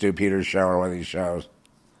shows, the Stu Peters show or one of these shows,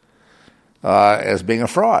 as being a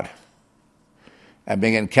fraud and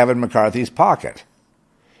being in Kevin McCarthy's pocket.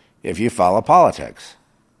 If you follow politics,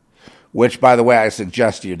 which, by the way, I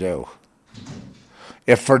suggest you do,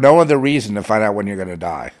 if for no other reason to find out when you're going to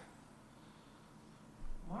die.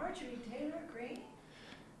 Marjorie Taylor Greene?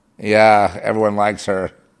 Yeah, everyone likes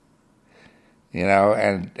her.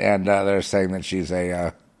 And they're saying that she's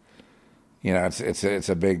a, it's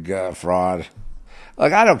a big fraud.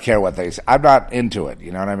 Like, I don't care what they say. I'm not into it.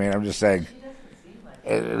 You know what I mean? I'm just saying, She doesn't seem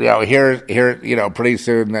like here, pretty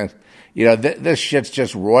soon that This shit's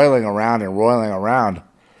just roiling around and roiling around.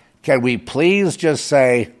 Can we please just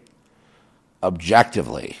say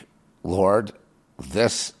objectively, Lord,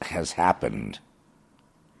 this has happened.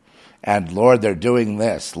 And Lord, they're doing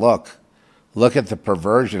this. Look at the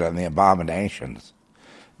perversion and the abominations.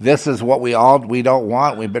 This is what we don't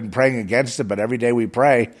want. We've been praying against it, but every day we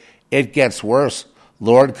pray, it gets worse.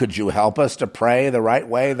 Lord, could you help us to pray the right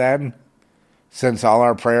way then, since all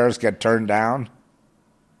our prayers get turned down?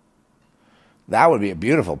 That would be a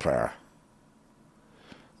beautiful prayer.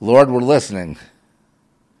 Lord, we're listening.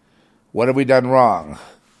 What have we done wrong?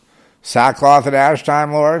 Sackcloth and ash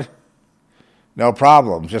time, Lord? No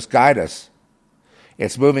problem. Just guide us.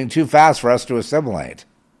 It's moving too fast for us to assimilate.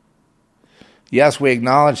 Yes, we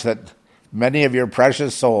acknowledge that many of your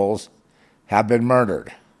precious souls have been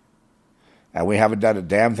murdered, and we haven't done a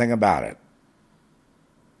damn thing about it.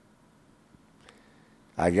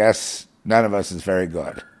 I guess none of us is very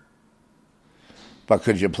good. But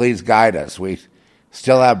could you please guide us? We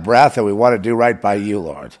still have breath, and we want to do right by you,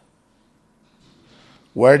 Lord.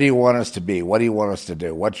 Where do you want us to be? What do you want us to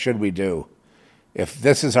do? What should we do? If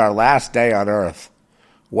this is our last day on earth,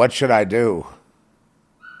 what should I do?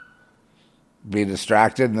 Be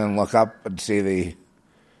distracted and then look up and see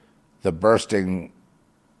the bursting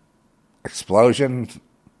explosion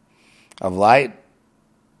of light?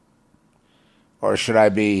 Or should I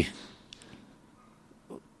be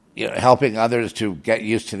helping others to get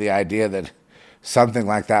used to the idea that something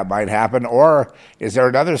like that might happen? Or is there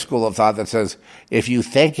another school of thought that says, if you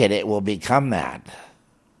think it, it will become that?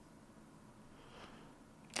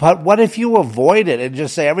 But what if you avoid it and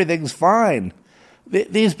just say everything's fine?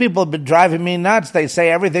 These people have been driving me nuts. They say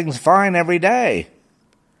everything's fine every day.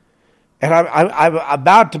 And I'm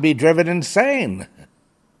about to be driven insane.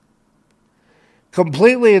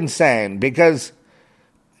 Completely insane, because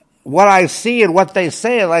what I see and what they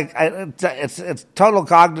say, it's total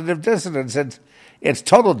cognitive dissonance. It's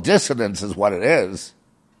total dissonance is what it is.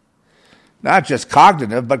 Not just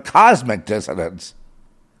cognitive, but cosmic dissonance.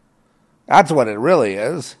 That's what it really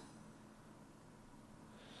is.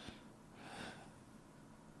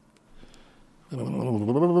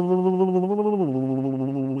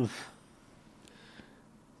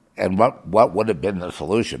 And what would have been the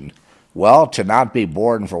solution? Well, to not be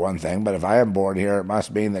born for one thing, but if I am born here, it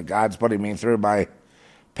must mean that God's putting me through my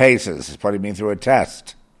paces. He's putting me through a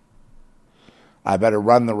test. I better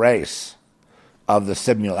run the race of the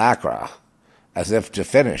simulacra as if to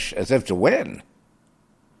finish, as if to win.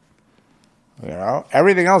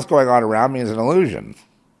 Everything else going on around me is an illusion.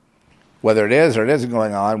 Whether it is or it isn't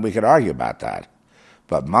going on, we could argue about that.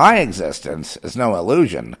 But my existence is no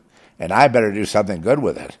illusion, and I better do something good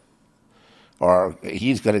with it. Or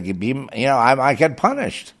he's going to be, I might get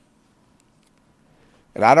punished.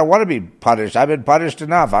 And I don't want to be punished. I've been punished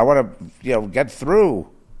enough. I want to, get through.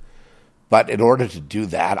 But in order to do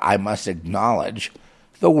that, I must acknowledge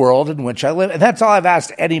the world in which I live. And that's all I've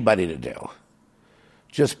asked anybody to do.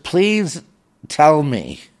 Just please tell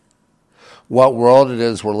me what world it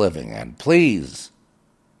is we're living in. Please.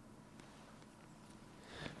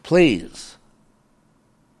 Please.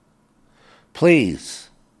 Please.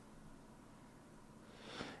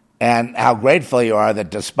 And how grateful you are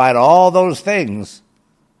that despite all those things,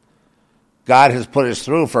 God has put us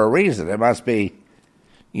through for a reason. It must be,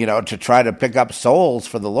 to try to pick up souls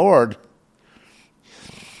for the Lord,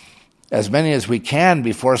 as many as we can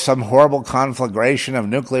before some horrible conflagration of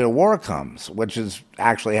nuclear war comes, which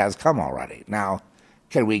actually has come already. Now,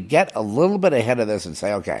 can we get a little bit ahead of this and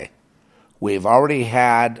say, okay, we are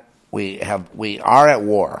at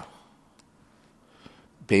war.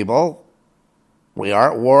 People, we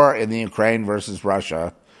are at war in the Ukraine versus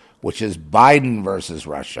Russia, which is Biden versus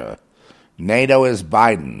Russia. NATO is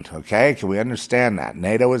Biden, okay? Can we understand that?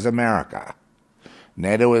 NATO is America.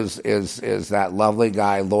 NATO is that lovely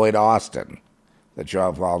guy, Lloyd Austin, that you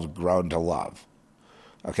have all grown to love,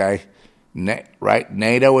 okay? Right?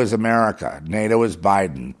 NATO is America. NATO is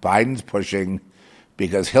Biden. Biden's pushing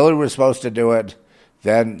because Hillary was supposed to do it.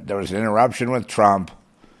 Then there was an interruption with Trump.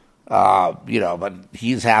 But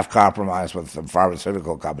he's half compromised with the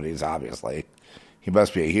pharmaceutical companies, obviously. He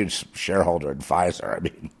must be a huge shareholder in Pfizer. I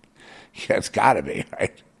mean, it's got to be,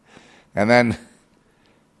 right? And then,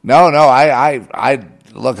 I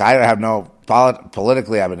look, I have no,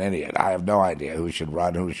 politically I'm an idiot. I have no idea who should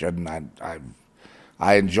run, who shouldn't.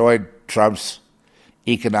 I enjoyed Trump's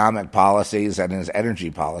economic policies and his energy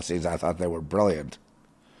policies. I thought they were brilliant.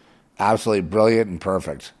 Absolutely brilliant and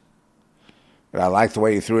perfect. And I liked the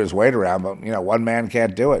way he threw his weight around, but, one man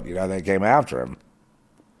can't do it. They came after him.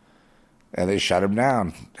 And they shut him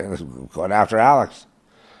down. They were going after Alex.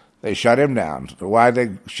 They shut him down. Why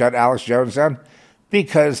did they shut Alex Jones down?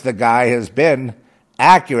 Because the guy has been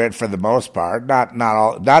accurate for the most part,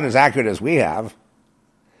 not as accurate as we have.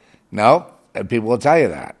 No, and people will tell you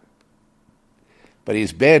that. But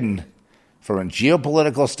he's been, from a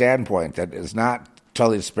geopolitical standpoint, that is not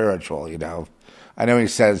totally spiritual, you know. I know he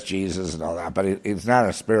says Jesus and all that, but it's not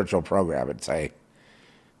a spiritual program. It's a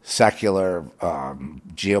secular,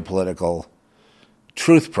 geopolitical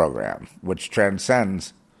truth program, which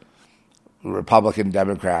transcends Republican,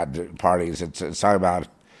 Democrat parties. It's talking about,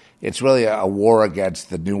 it's really a war against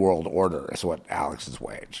the New World Order is what Alex has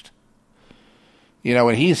waged. You know,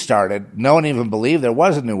 when he started, no one even believed there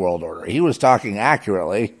was a New World Order. He was talking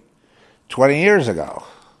accurately 20 years ago.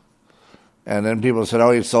 And then people said,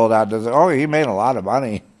 oh, he sold out. Oh, he made a lot of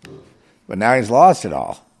money. But now he's lost it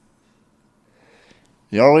all.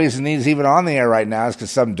 The only reason he's even on the air right now is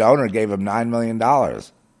because some donor gave him $9 million.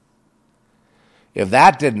 If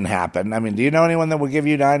that didn't happen, I mean, do you know anyone that would give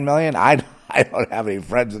you $9 million? I don't have any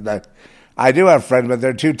friends. I do have friends, but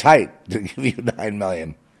they're too tight to give you $9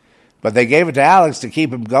 million. But they gave it to Alex to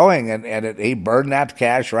keep him going, and he burned that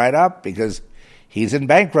cash right up because he's in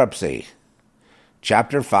bankruptcy.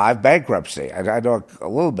 Chapter 5 bankruptcy. I know a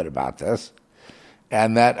little bit about this.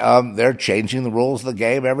 And that they're changing the rules of the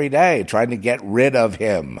game every day, trying to get rid of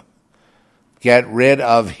him. Get rid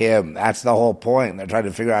of him. That's the whole point. They're trying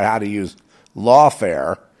to figure out how to use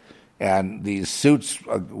lawfare and these suits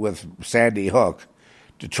with Sandy Hook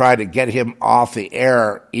to try to get him off the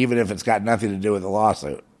air, even if it's got nothing to do with the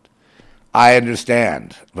lawsuit. I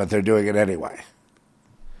understand, but they're doing it anyway.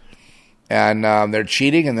 And they're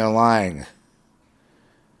cheating and they're lying.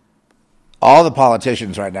 All the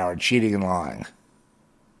politicians right now are cheating and lying.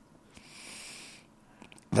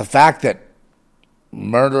 The fact that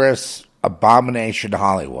murderous abomination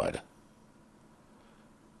Hollywood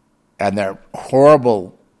and their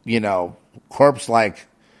horrible, you know, corpse-like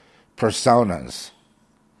personas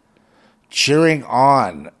cheering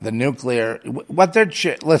on the nuclear, what they're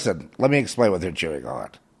listen, let me explain what they're cheering on.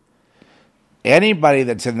 Anybody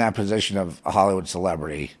that's in that position of a Hollywood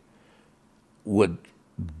celebrity would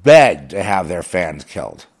beg to have their fans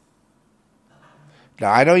killed.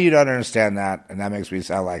 Now, I know you don't understand that, and that makes me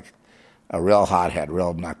sound like a real hothead,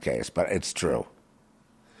 real nutcase, but it's true.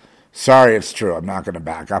 Sorry, it's true. I'm not going to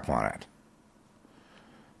back up on it.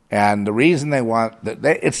 And the reason they want that,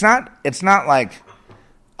 it's not like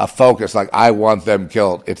a focus like I want them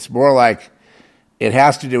killed. It's more like it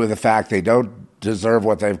has to do with the fact they don't deserve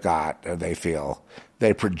what they've got, or they feel.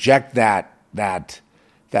 They project that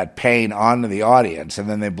pain onto the audience, and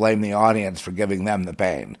then they blame the audience for giving them the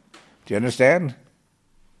pain. Do you understand?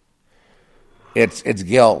 It's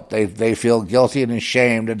guilt. They feel guilty and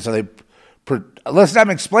ashamed, and so listen, I'm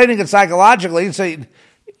explaining it psychologically, so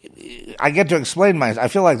I get to explain myself. I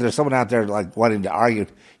feel like there's someone out there like wanting to argue.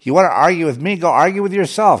 You want to argue with me? Go argue with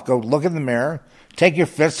yourself. Go look in the mirror, take your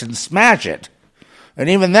fist and smash it. And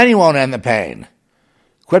even then you won't end the pain.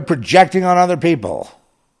 Quit projecting on other people.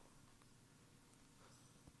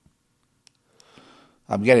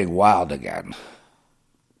 I'm getting wild again.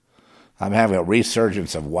 I'm having a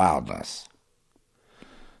resurgence of wildness.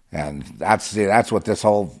 And that's what this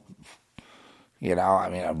whole, you know, I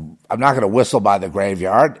mean, I'm not going to whistle by the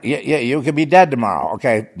graveyard. Yeah, you could be dead tomorrow.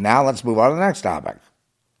 Okay, now let's move on to the next topic.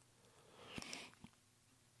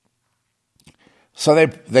 So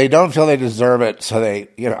they don't feel they deserve it, so they,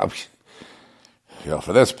 you know,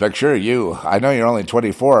 for this picture, I know you're only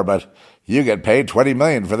 24, but you get paid $20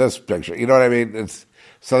 million for this picture. You know what I mean?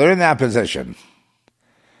 So they're in that position.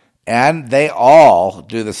 And they all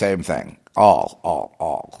do the same thing.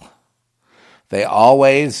 All. They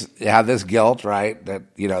always have this guilt, right? That,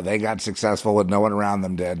 you know, they got successful when no one around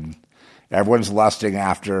them did. Everyone's lusting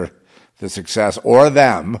after the success or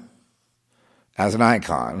them as an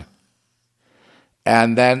icon.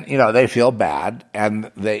 And then, you know, they feel bad and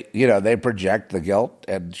they project the guilt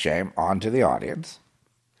and shame onto the audience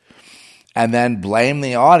and then blame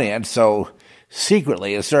the audience. So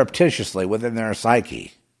secretly and surreptitiously within their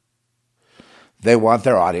psyche, they want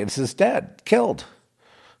their audiences dead, killed,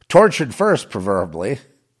 tortured first, proverbially,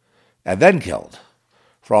 and then killed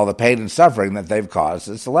for all the pain and suffering that they've caused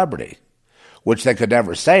as celebrity, which they could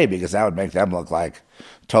never say because that would make them look like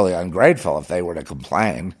totally ungrateful if they were to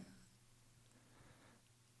complain.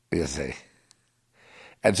 You see.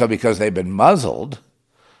 And so because they've been muzzled,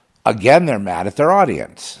 again, they're mad at their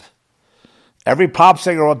audience. Every pop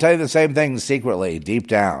singer will tell you the same thing secretly, deep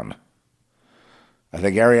down. I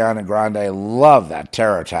think Ariana Grande loved that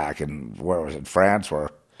terror attack in, where was it, France, where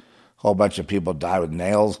a whole bunch of people died with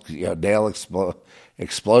nails, nail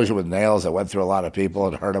explosion with nails that went through a lot of people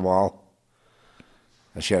and hurt them all.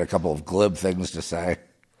 And she had a couple of glib things to say.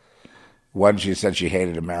 One, she said she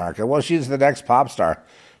hated America. Well, she's the next pop star.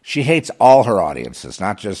 She hates all her audiences,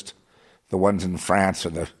 not just the ones in France or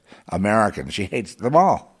the Americans. She hates them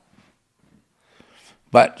all.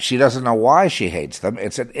 But she doesn't know why she hates them.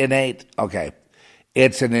 It's an innate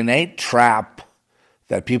trap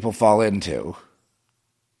that people fall into.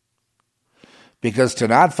 Because to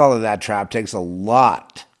not follow that trap takes a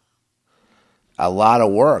lot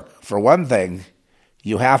of work. For one thing,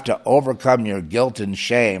 you have to overcome your guilt and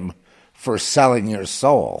shame for selling your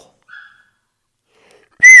soul.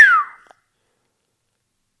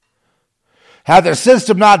 Had the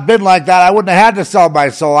system not been like that, I wouldn't have had to sell my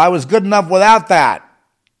soul. I was good enough without that.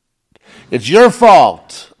 It's your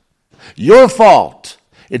fault. Your fault.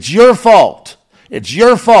 It's your fault. It's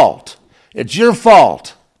your fault. It's your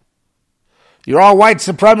fault. You're all white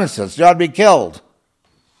supremacists. You ought to be killed.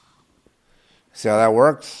 See how that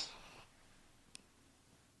works?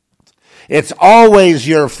 It's always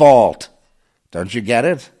your fault. Don't you get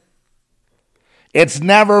it? It's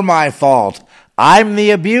never my fault. I'm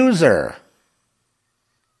the abuser.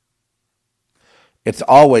 It's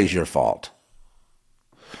always your fault.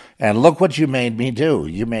 And look what you made me do.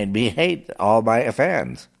 You made me hate all my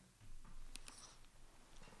fans.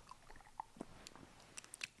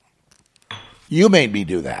 You made me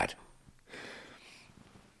do that.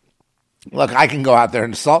 Look, I can go out there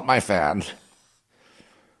and insult my fans,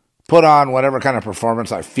 put on whatever kind of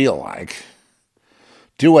performance I feel like,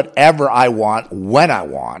 do whatever I want when I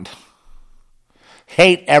want,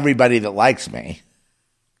 hate everybody that likes me,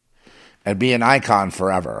 and be an icon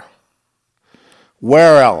forever.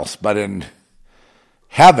 Where else but in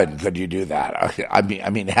heaven could you do that? I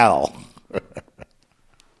mean hell.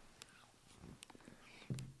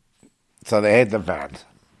 So they hate the fans.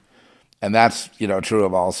 And that's, true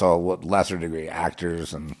of also lesser degree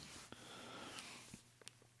actors, and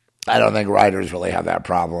I don't think writers really have that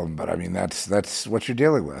problem, but I mean that's what you're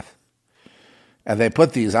dealing with. And they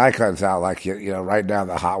put these icons out like right now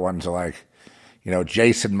the hot ones are like,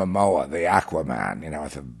 Jason Momoa, the Aquaman,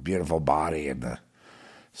 with a beautiful body and the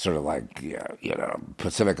sort of like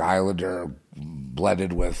Pacific Islander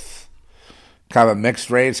blended with kind of a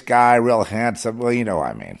mixed race guy, real handsome. Well, you know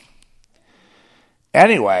what I mean.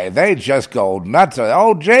 Anyway, they just go nuts.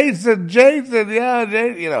 Oh, Jason, yeah,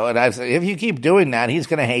 and I said, if you keep doing that, he's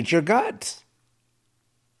going to hate your guts.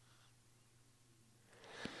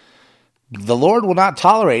 The Lord will not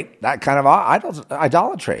tolerate that kind of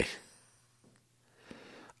idolatry.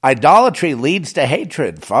 Idolatry leads to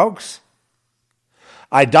hatred, folks.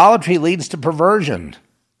 Idolatry leads to perversion.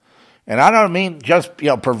 And I don't mean just,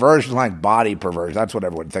 perversion like body perversion. That's what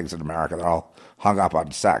everyone thinks in America. They're all hung up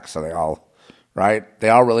on sex, so they all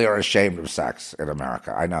really are ashamed of sex in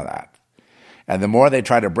America. I know that. And the more they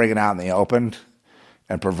try to bring it out in the open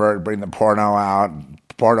and bring the porno out,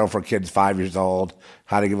 porno for kids 5 years old,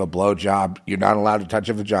 how to give a blowjob, you're not allowed to touch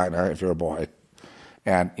a vagina if you're a boy.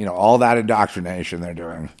 And, all that indoctrination they're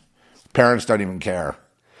doing. Parents don't even care.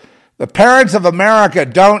 The parents of America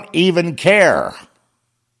don't even care.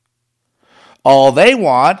 All they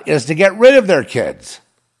want is to get rid of their kids.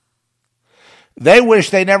 They wish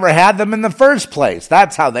they never had them in the first place.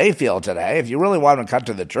 That's how they feel today. If you really want to cut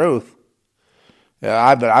to the truth.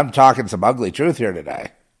 I'm talking some ugly truth here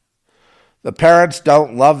today. The parents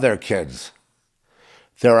don't love their kids.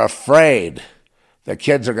 They're afraid the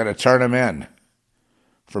kids are going to turn them in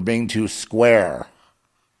for being too square.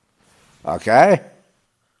 Okay?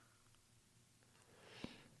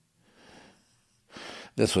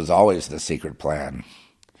 This was always the secret plan.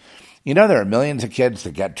 There are millions of kids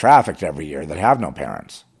that get trafficked every year that have no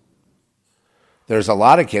parents. There's a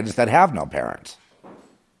lot of kids that have no parents.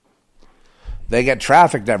 They get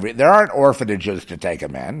trafficked there aren't orphanages to take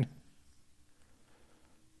them in.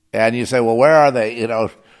 And you say, well, where are they?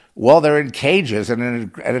 Well, they're in cages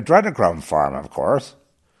and at a adrenochrome farm, of course.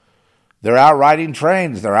 They're out riding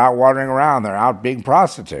trains. They're out wandering around. They're out being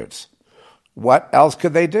prostitutes. What else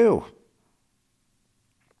could they do?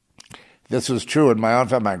 This was true in my own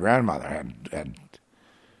family. My grandmother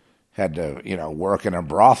had to, work in a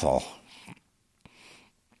brothel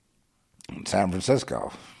in San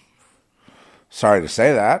Francisco. Sorry to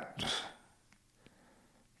say that.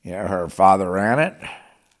 Her father ran it.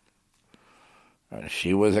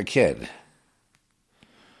 She was a kid,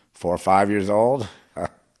 4 or 5 years old.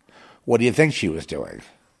 What do you think she was doing?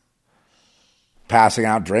 Passing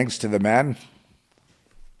out drinks to the men?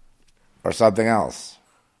 Or something else?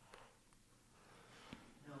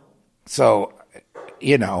 So,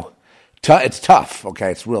 it's tough,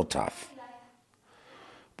 okay? It's real tough.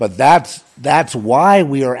 But that's why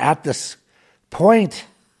we are at this point.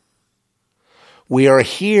 We are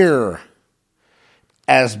here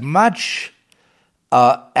as much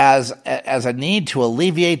as a need to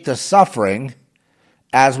alleviate the suffering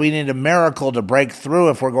as we need a miracle to break through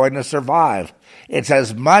if we're going to survive. It's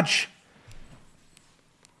as much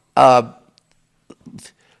like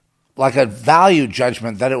a value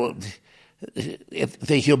judgment that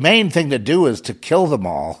the humane thing to do is to kill them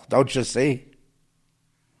all, don't you see?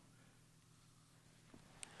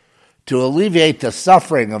 To alleviate the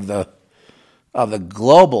suffering of the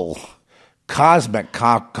global cosmic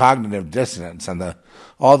cognitive dissonance and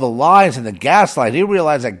all the lies and the gaslighting. You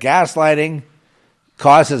realize that gaslighting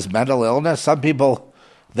causes mental illness? Some people,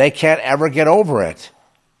 they can't ever get over it.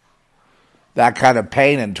 That kind of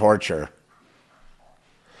pain and torture.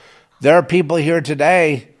 There are people here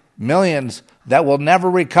today, millions, that will never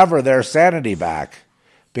recover their sanity back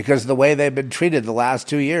because of the way they've been treated the last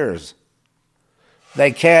 2 years.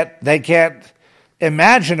 They can't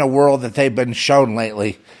imagine a world that they've been shown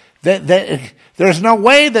lately. There's no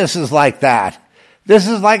way this is like that. This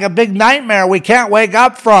is like a big nightmare we can't wake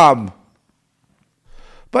up from.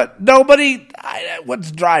 But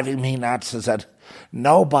what's driving me nuts is that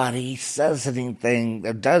nobody says anything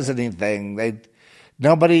or does anything.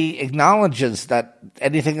 Nobody acknowledges that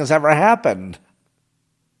anything has ever happened.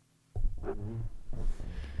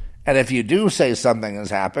 And if you do say something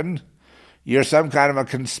has happened, you're some kind of a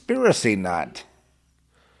conspiracy nut.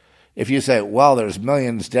 If you say, well, there's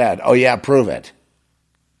millions dead. Oh, yeah, prove it.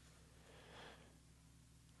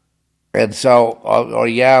 And so,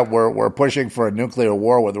 we're pushing for a nuclear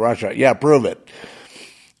war with Russia. Yeah, prove it.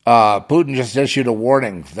 Putin just issued a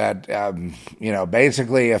warning that,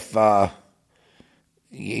 basically if,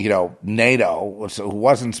 NATO, who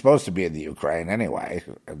wasn't supposed to be in the Ukraine anyway,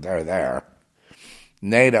 they're there.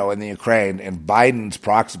 NATO and the Ukraine and Biden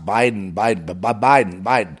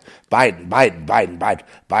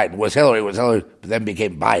was Hillary, but then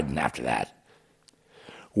became Biden after that.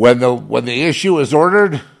 When the issue is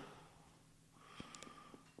ordered,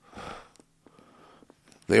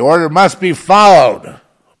 the order must be followed.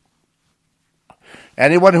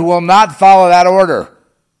 Anyone who will not follow that order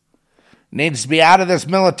needs to be out of this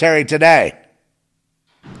military today.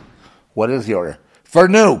 What is the order? For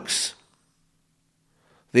nukes.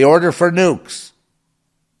 The order for nukes.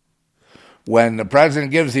 When the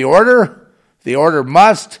president gives the order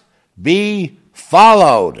must be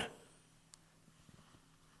followed.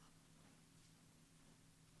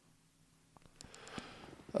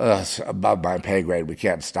 It's above my pay grade. We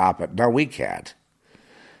can't stop it. No, we can't.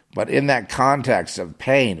 But in that context of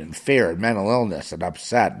pain and fear and mental illness and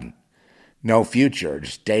upset and no future,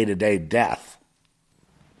 just day-to-day death,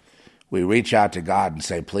 we reach out to God and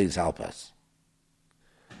say, please help us.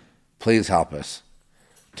 Please help us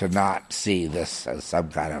to not see this as some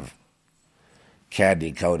kind of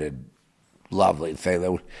candy-coated, lovely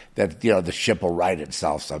thing that the ship will right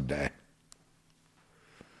itself someday.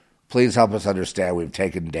 Please help us understand we've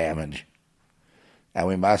taken damage, and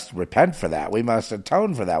we must repent for that. We must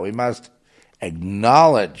atone for that. We must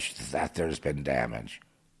acknowledge that there's been damage.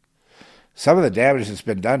 Some of the damage that's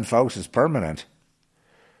been done, folks, is permanent.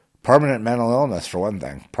 Permanent mental illness, for one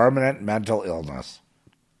thing. Permanent mental illness.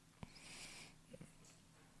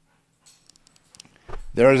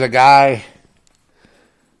 There was a guy,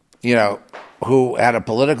 who had a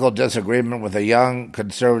political disagreement with a young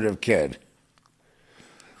conservative kid,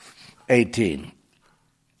 18.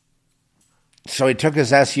 So he took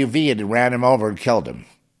his SUV and he ran him over and killed him.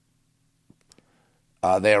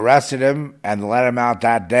 They arrested him and let him out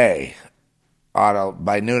that day on a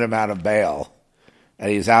minute amount of bail,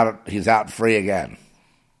 and he's out free again.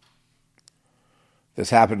 This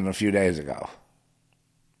happened a few days ago.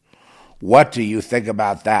 What do you think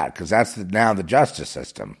about that? Because that's now the justice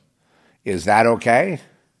system. Is that okay?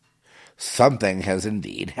 Something has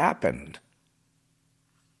indeed happened.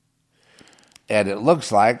 And it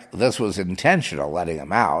looks like this was intentional, letting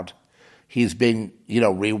him out. He's being,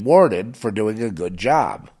 rewarded for doing a good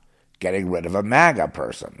job, getting rid of a MAGA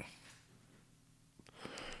person.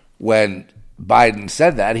 When Biden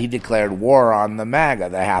said that, he declared war on the MAGA,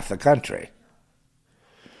 the half the country.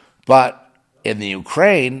 But in the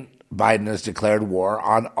Ukraine, Biden has declared war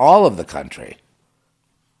on all of the country.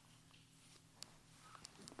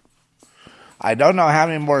 I don't know how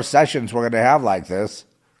many more sessions we're going to have like this,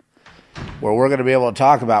 where we're going to be able to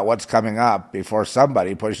talk about what's coming up before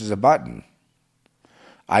somebody pushes a button.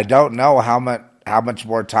 I don't know how much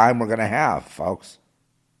more time we're going to have, folks.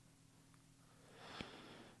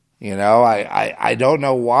 I don't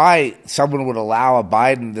know why someone would allow a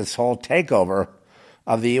Biden, this whole takeover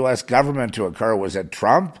of the U.S. government to occur. Was it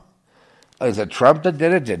Trump? Is it Trump that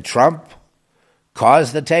did it? Did Trump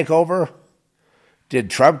cause the takeover? Did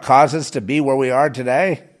Trump cause us to be where we are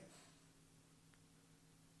today?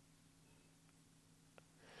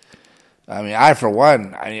 I mean, for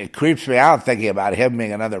one, it creeps me out thinking about him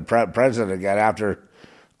being another president again after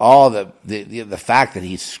all the fact that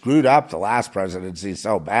he screwed up the last presidency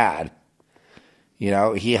so bad. You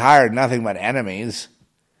know, he hired nothing but enemies.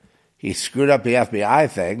 He screwed up the FBI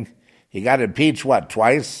thing. He got impeached,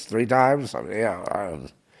 twice, 3 times? I mean,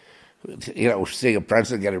 seeing a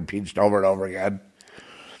president get impeached over and over again.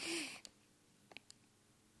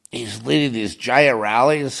 He's leading these giant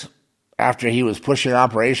rallies after he was pushing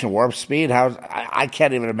Operation Warp Speed. I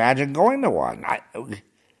can't even imagine going to one.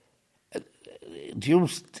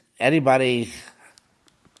 Anybody?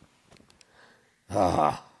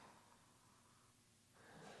 What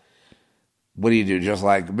do you do? Just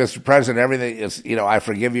like, Mr. President, everything is, I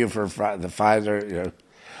forgive you for the Pfizer.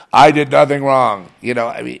 I did nothing wrong.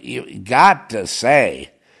 I mean, you got to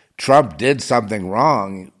say Trump did something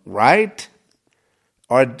wrong, right?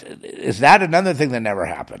 Or is that another thing that never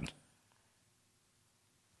happened?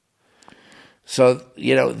 So,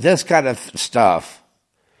 this kind of stuff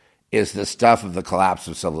is the stuff of the collapse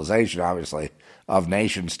of civilization, obviously, of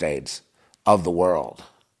nation states, of the world.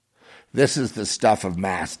 This is the stuff of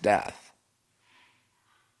mass death.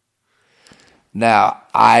 Now,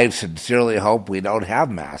 I sincerely hope we don't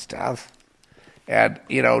have mass death. And,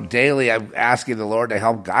 daily I'm asking the Lord to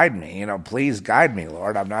help guide me. Please guide me,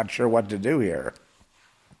 Lord. I'm not sure what to do here.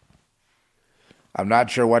 I'm not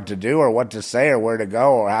sure what to do or what to say or where to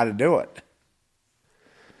go or how to do it.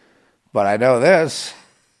 But I know this.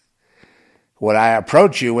 When I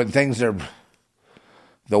approach you, when things are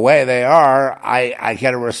the way they are, I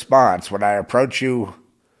get a response. When I approach you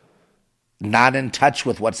not in touch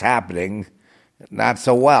with what's happening, not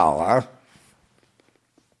so well, huh?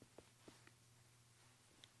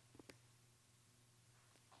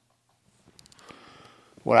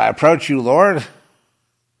 When I approach you, Lord,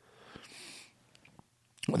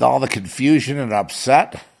 with all the confusion and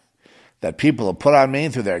upset that people have put on me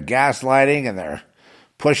through their gaslighting and their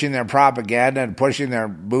pushing their propaganda and pushing their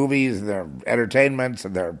movies and their entertainments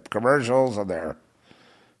and their commercials and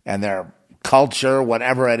their culture,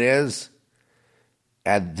 whatever it is,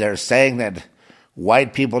 and they're saying that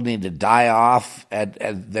white people need to die off and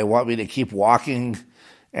they want me to keep walking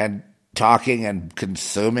and talking and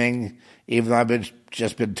consuming, even though I've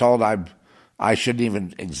just been told I shouldn't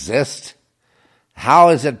even exist. How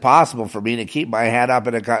is it possible for me to keep my head up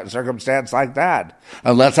in a circumstance like that?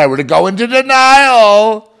 Unless I were to go into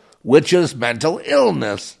denial, which is mental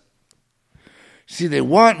illness. See, they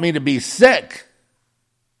want me to be sick.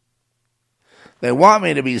 They want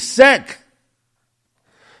me to be sick.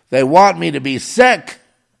 They want me to be sick.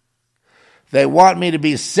 They want me to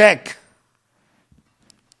be sick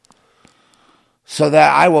so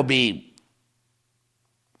that I will be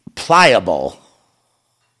pliable.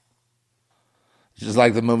 Just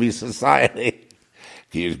like the movie Society.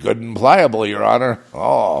 He's good and pliable, Your Honor.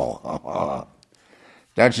 Oh.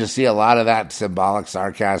 Don't you see a lot of that symbolic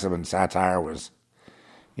sarcasm and satire was,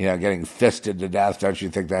 getting fisted to death? Don't you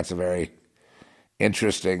think that's a very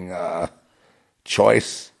interesting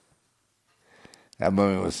choice? That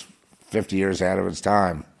movie was 50 years ahead of its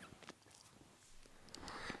time.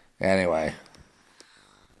 Anyway.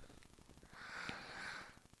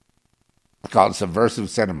 It's called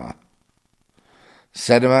subversive cinema.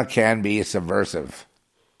 Cinema can be subversive.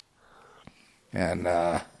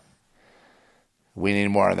 And we need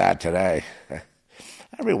more of that today.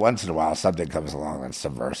 Every once in a while something comes along that's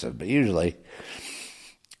subversive, but usually,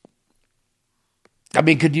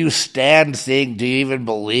 could you stand seeing, do you even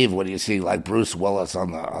believe when you see like Bruce Willis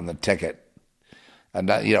on the ticket? And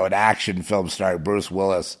an action film starring Bruce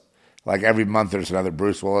Willis. Like every month there's another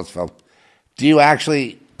Bruce Willis film. Do you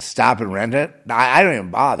actually stop and rent it? I don't even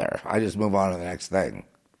bother. I just move on to the next thing.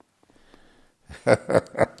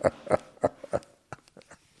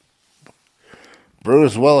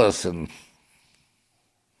 Bruce Willis and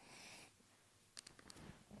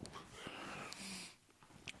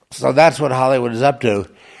so that's what Hollywood is up to.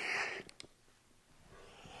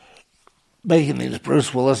 Making these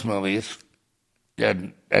Bruce Willis movies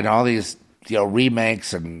and all these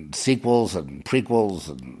remakes and sequels and prequels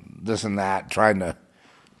and this and that, trying to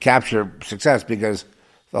capture success, because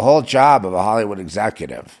the whole job of a Hollywood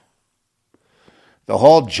executive, the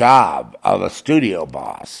whole job of a studio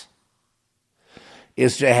boss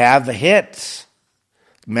is to have the hits,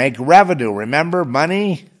 make revenue. Remember,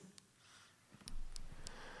 money?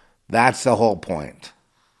 That's the whole point.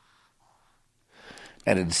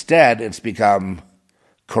 And instead, it's become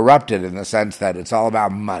corrupted in the sense that it's all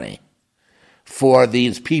about money for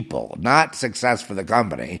these people, not success for the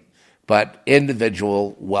company, but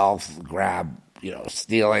individual wealth grab,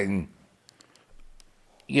 stealing,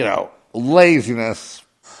 laziness,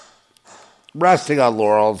 resting on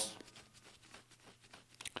laurels,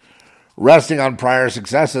 resting on prior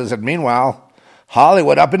successes, and meanwhile,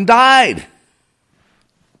 Hollywood up and died.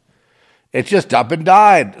 It's just up and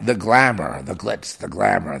died. The glamour, the glitz, the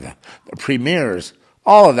glamour, the premieres,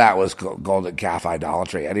 all of that was golden calf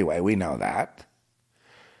idolatry. Anyway, we know that.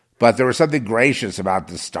 But there was something gracious about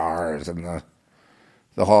the stars and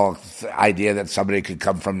the whole idea that somebody could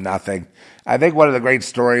come from nothing. I think one of the great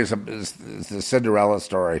stories is the Cinderella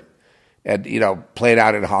story. And, played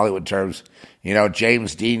out in Hollywood terms.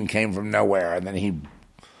 James Dean came from nowhere, and then he,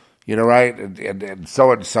 right? And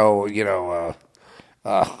so-and-so, I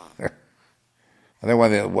think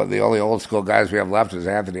one of the only old school guys we have left is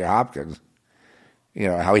Anthony Hopkins.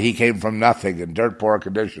 How he came from nothing in dirt poor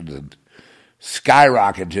conditions and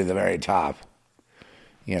skyrocketed to the very top.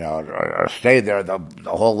 Or stayed there the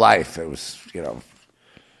whole life. It was,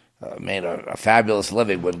 made a fabulous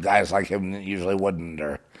living when guys like him usually wouldn't.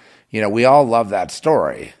 Or, we all love that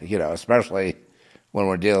story, especially when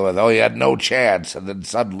we're dealing with, he had no chance. And then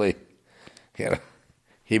suddenly,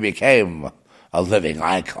 he became a living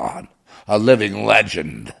icon, a living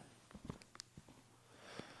legend.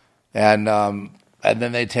 And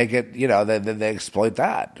then they take it, they exploit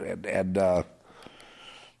that. And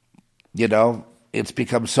it's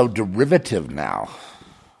become so derivative now.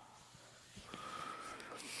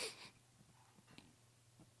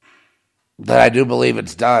 That I do believe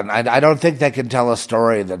it's done. I don't think they can tell a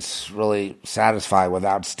story that's really satisfying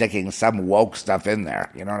without sticking some woke stuff in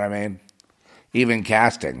there. You know what I mean? Even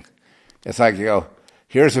casting. It's like,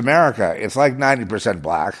 here's America. It's like 90%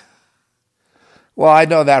 black. Well, I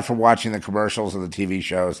know that from watching the commercials and the TV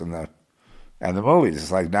shows and the movies.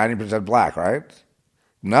 It's like 90% black, right?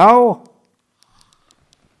 No?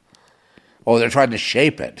 Oh, they're trying to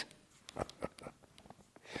shape it.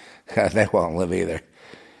 They won't live either.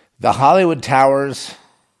 The Hollywood towers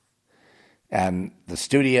and the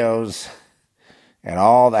studios and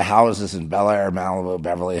all the houses in Bel Air, Malibu,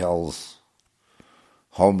 Beverly Hills,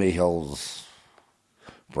 Holmby Hills,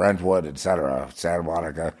 Brentwood, etc., Santa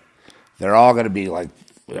Monica, they're all going to be like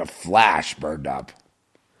a flash burned up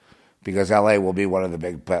because LA will be one of the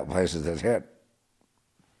big places that's hit.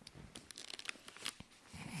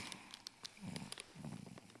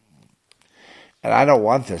 And I don't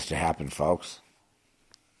want this to happen, folks.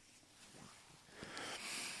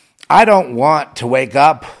 I don't want to wake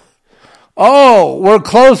up, we're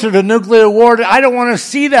closer to nuclear war. I don't want to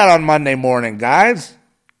see that on Monday morning, guys.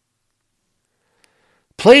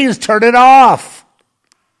 Please turn it off.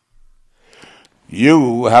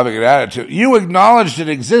 You having an attitude. You acknowledged it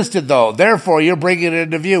existed, though. Therefore, you're bringing it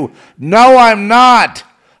into view. No, I'm not.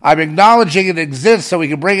 I'm acknowledging it exists so we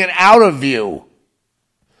can bring it out of view.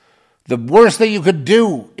 The worst thing you could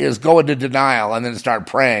do is go into denial and then start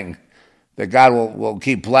praying that God will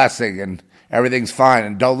keep blessing and everything's fine.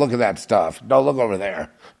 And don't look at that stuff. Don't look over there.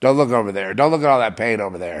 Don't look over there. Don't look at all that pain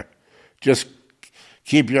over there. Just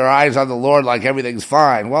keep your eyes on the Lord like everything's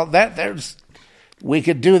fine. Well, we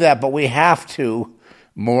could do that, but we have to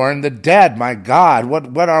mourn the dead. My God,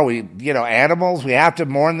 what are we? Animals? We have to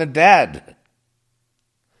mourn the dead.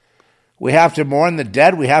 We have to mourn the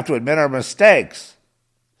dead. We have to admit our mistakes.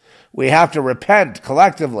 We have to repent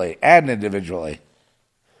collectively and individually.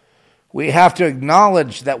 We have to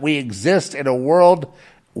acknowledge that we exist in a world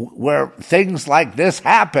where things like this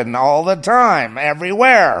happen all the time,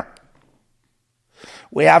 everywhere.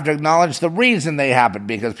 We have to acknowledge the reason they happen,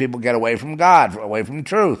 because people get away from God, away from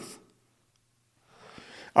truth,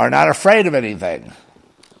 are not afraid of anything.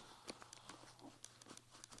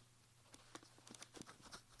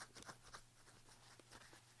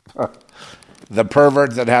 The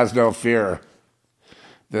pervert that has no fear,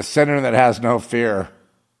 the sinner that has no fear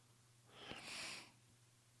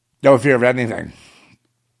of anything.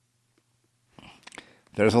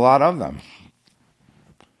 There's a lot of them.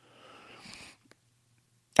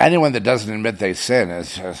 Anyone that doesn't admit they sin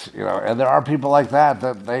is just, and there are people like that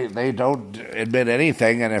they don't admit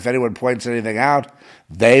anything, and if anyone points anything out,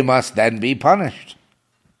 they must then be punished.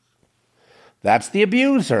 That's the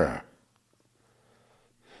abuser.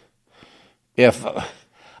 If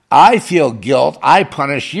I feel guilt, I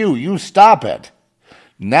punish you. You stop it.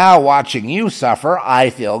 Now watching you suffer, I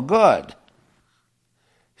feel good.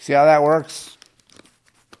 See how that works?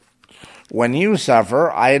 When you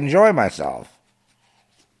suffer, I enjoy myself.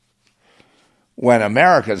 When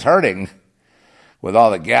America's hurting, with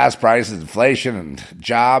all the gas prices, inflation, and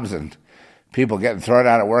jobs, and people getting thrown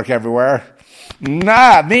out of work everywhere,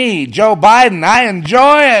 me, Joe Biden, I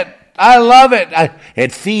enjoy it. I love it.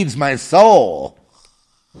 It feeds my soul.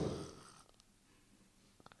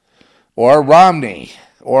 Or Romney,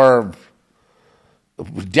 or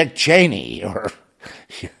Dick Cheney, or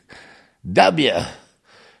W,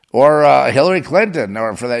 or Hillary Clinton,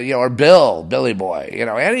 or for that, or Billy Boy,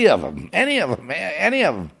 any of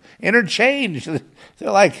them, interchange.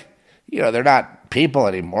 They're like, they're not people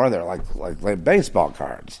anymore. They're like baseball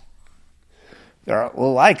cards. They're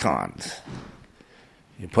little icons.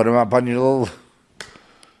 You put them up on your little,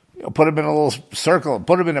 put them in a little circle,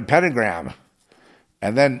 put them in a pentagram,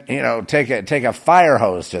 and then, take a fire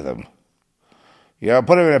hose to them. Put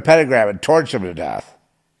them in a pentagram and torch them to death.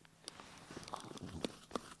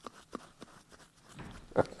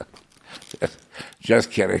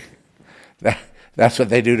 Just kidding. That's what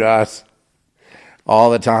they do to us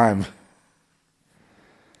all the time.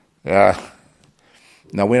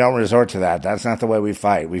 No, we don't resort to that. That's not the way we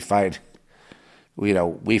fight. We fight,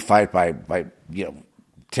 we fight by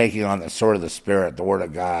taking on the sword of the Spirit, the Word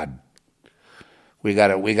of God. We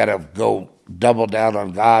gotta go double down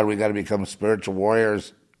on God. We gotta become spiritual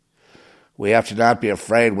warriors. We have to not be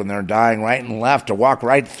afraid when they're dying right and left to walk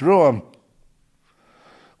right through them.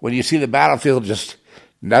 When you see the battlefield just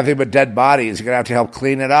nothing but dead bodies, you're going to help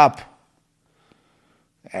clean it up.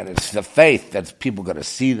 And it's the faith that's people going to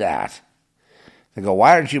see that. They go,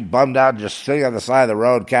 why aren't you bummed out just sitting on the side of the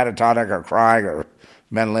road, catatonic or crying or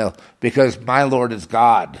mentally ill? Because my Lord is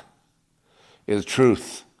God, is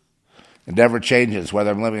truth. It never changes,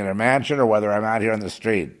 whether I'm living in a mansion or whether I'm out here on the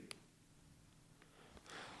street.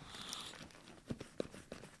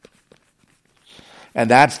 And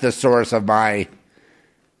that's the source of my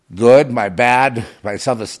good, my bad, my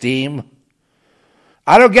self-esteem.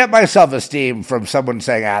 I don't get my self-esteem from someone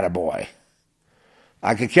saying attaboy.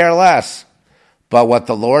 I could care less. But what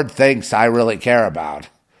the Lord thinks I really care about.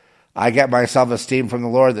 I get my self-esteem from the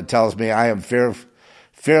Lord that tells me I am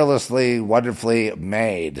fearlessly, wonderfully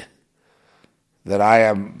made.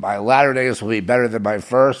 That my latter days will be better than my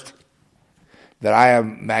first. That I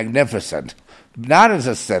am magnificent. Not as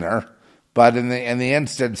a sinner, but in the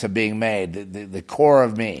instance of being made, the core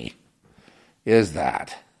of me is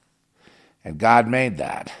that. And God made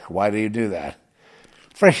that. Why do you do that?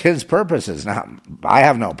 For His purposes. Not, I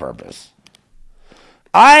have no purpose.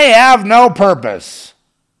 I have no purpose.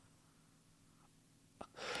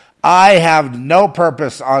 I have no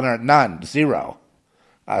purpose on earth. None. Zero.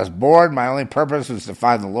 I was born. My only purpose was to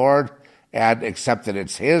find the Lord and accept that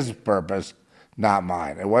it's His purpose, not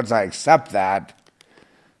mine. And once I accept that,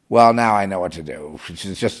 well, now I know what to do, which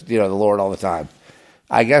is just, the Lord all the time.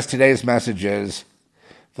 I guess today's message is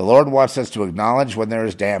the Lord wants us to acknowledge when there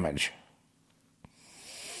is damage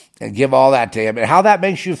and give all that to Him and how that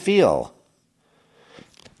makes you feel.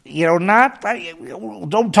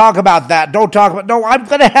 Don't talk about that. No, I'm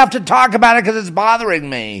going to have to talk about it because it's bothering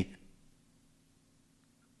me.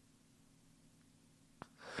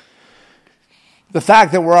 The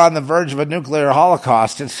fact that we're on the verge of a nuclear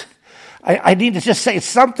holocaust, I need to just say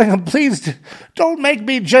something, and please don't make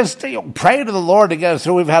me just pray to the Lord to get us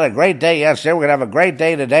through. We've had a great day yesterday. We're going to have a great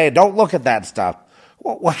day today. Don't look at that stuff.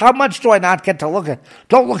 Well, how much do I not get to look at?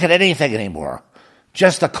 Don't look at anything anymore.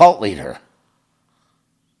 Just the cult leader.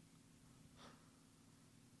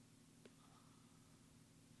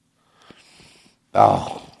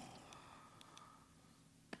 Oh.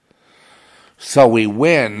 So we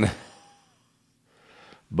win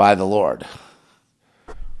by the Lord.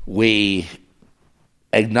 We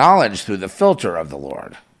acknowledge through the filter of the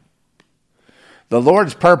Lord. The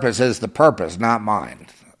Lord's purpose is the purpose, not mine.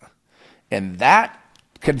 In that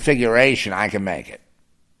configuration, I can make it.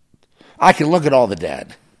 I can look at all the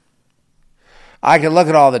dead. I can look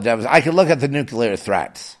at all the devils. I can look at the nuclear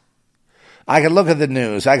threats. I can look at the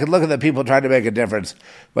news. I can look at the people trying to make a difference.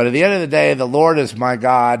 But at the end of the day, the Lord is my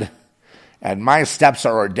God, and my steps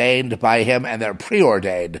are ordained by Him, and they're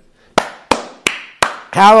preordained.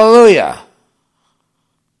 Hallelujah.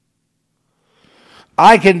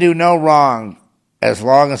 I can do no wrong as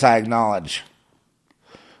long as I acknowledge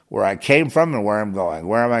where I came from and where I'm going.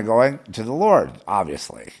 Where am I going? To the Lord,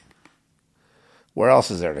 obviously. Where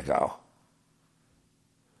else is there to go?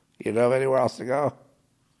 You know of anywhere else to go?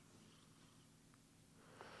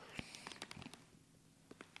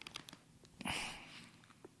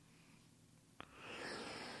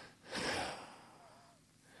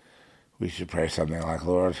 We should pray something like,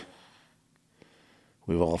 Lord,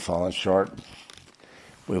 we've all fallen short.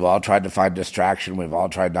 We've all tried to find distraction. We've all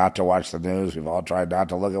tried not to watch the news. We've all tried not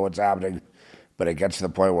to look at what's happening. But it gets to the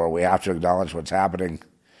point where we have to acknowledge what's happening.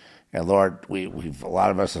 And Lord, a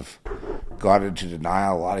lot of us have gone into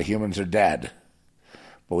denial. A lot of humans are dead.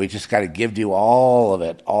 But we just got to give to you all of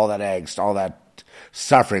it, all that angst, all that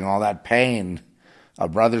suffering, all that pain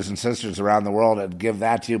of brothers and sisters around the world, and give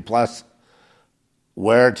that to you. Plus,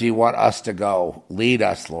 where do you want us to go? Lead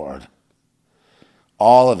us, Lord.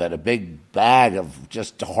 All of it, a big bag of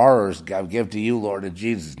just horrors, I give to you, Lord, in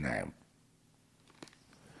Jesus' name.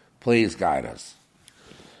 Please guide us.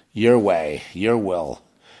 Your way, your will.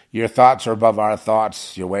 Your thoughts are above our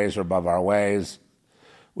thoughts. Your ways are above our ways.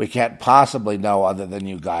 We can't possibly know other than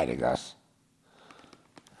you guiding us.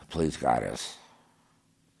 Please guide us.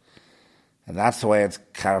 And that's the way it's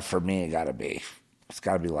kind of, for me, got to be. It's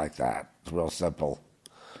got to be like that. It's real simple.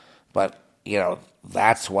 But,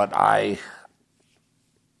 that's what I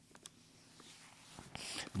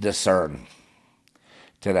discern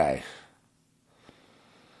today.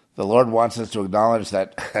 The Lord wants us to acknowledge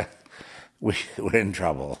that we're in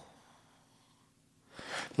trouble.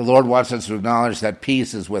 The Lord wants us to acknowledge that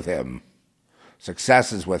peace is with Him,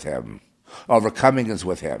 success is with Him, overcoming is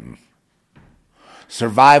with Him,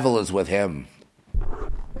 survival is with Him.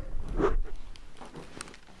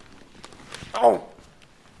 Oh,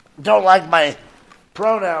 don't like my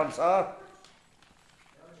pronouns, huh?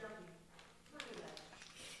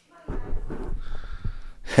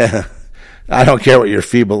 I don't care what your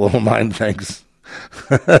feeble little mind thinks.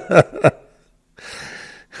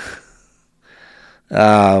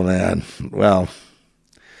 Oh, man. Well,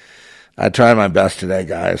 I tried my best today,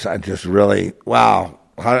 guys. I just really, wow,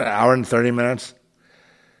 an hour and 30 minutes?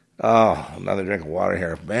 Oh, another drink of water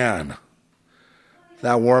here. Man,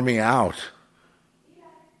 that wore me out.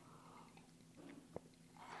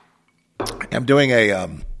 I'm doing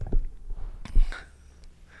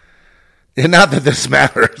not that this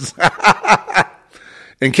matters.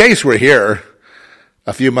 In case we're here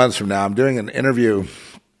a few months from now, I'm doing an interview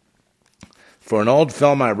for an old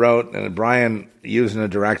film I wrote and Brian used and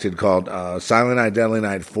directed called Silent Night, Deadly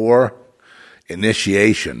Night 4,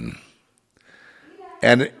 Initiation.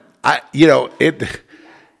 And I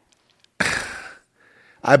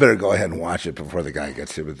better go ahead and watch it before the guy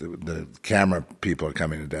gets here. The camera people are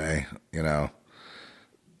coming today,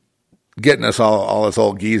 getting us all us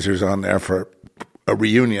old geezers on there for a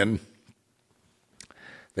reunion.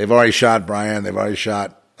 They've already shot Brian. They've already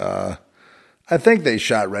shot, I think they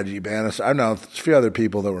shot Reggie Bannister. I don't know, there's a few other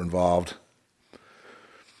people that were involved.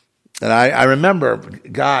 And I remember,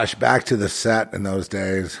 gosh, back to the set in those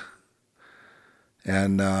days.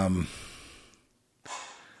 And I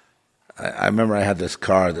remember I had this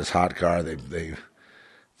car, this hot car. They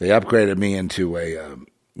upgraded me into a,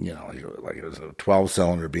 like it was a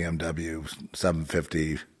 12-cylinder BMW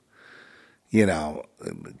 750.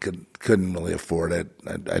 Couldn't really afford it.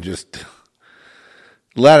 I just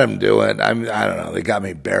let them do it. I don't know. They got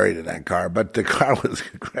me buried in that car, but the car was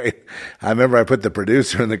great. I remember I put the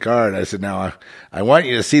producer in the car and I said, now I want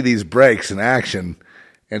you to see these brakes in action.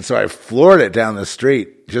 And so I floored it down the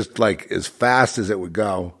street just like as fast as it would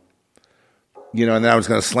go. And then I was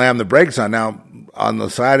going to slam the brakes on. Now, on the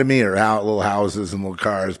side of me are little houses and little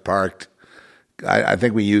cars parked. I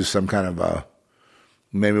think we used some kind of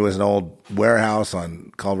maybe it was an old warehouse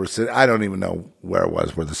on Culver City. I don't even know where it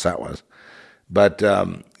was, where the set was. But,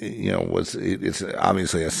 it's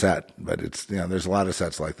obviously a set. But it's, there's a lot of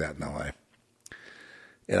sets like that in LA.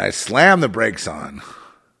 And I slammed the brakes on.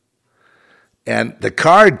 And the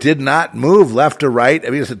car did not move left or right.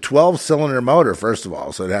 I mean, it's a 12-cylinder motor, first of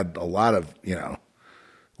all. So it had a lot of,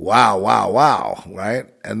 wow, right?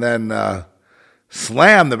 And then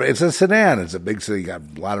slam it's a sedan. It's a big city. You got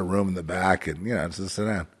a lot of room in the back. And, it's a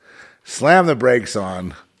sedan. Slam the brakes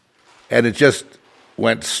on. And it just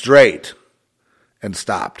went straight and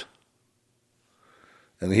stopped.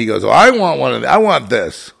 And he goes, I want one of them. I want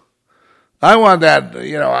this. I want that,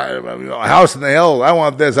 a house in the hills. I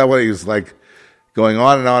want this. He was like, going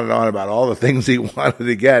on and on and on about all the things he wanted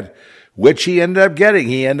to get, which he ended up getting.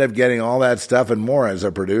 He ended up getting all that stuff and more as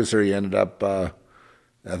a producer. He ended up, I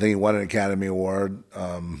think he won an Academy Award.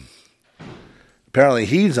 Apparently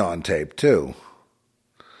he's on tape too.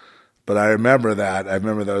 But I remember that. I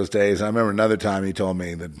remember those days. I remember another time he told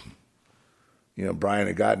me that, Brian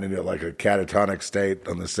had gotten into like a catatonic state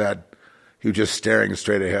on the set. He was just staring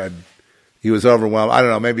straight ahead. He was overwhelmed. I don't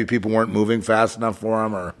know, maybe people weren't moving fast enough for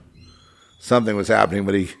him or something was happening,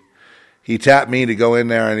 but he tapped me to go in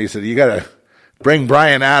there and he said, you got to bring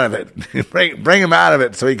Brian out of it. bring him out of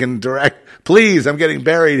it so he can direct. Please, I'm getting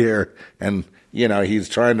buried here. And, he's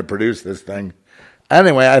trying to produce this thing.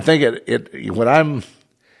 Anyway, I think I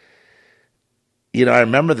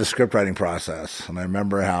remember the script writing process and I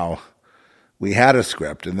remember how we had a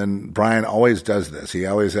script and then Brian always does this. He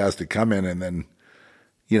always has to come in and then,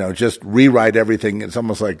 just rewrite everything. It's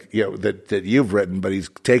almost like, that you've written, but he's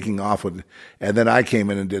taking off with, and then I came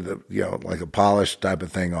in and did like a polished type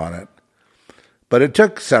of thing on it. But it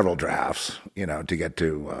took several drafts, to get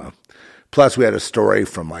to, plus we had a story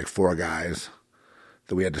from like 4 guys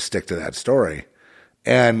that we had to stick to that story.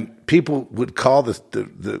 And people would call the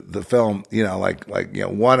film,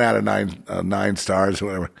 1 out of 9 stars or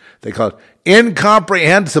whatever. They call it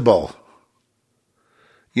incomprehensible,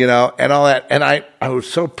 and all that. And I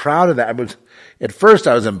was so proud of that. At first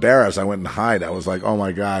I was embarrassed. I went and hid. I was like, oh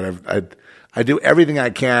my God, I do everything I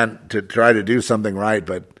can to try to do something right.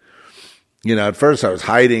 But, at first I was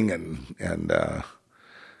hiding and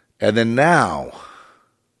then now,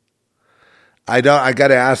 I got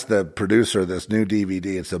to ask the producer of this new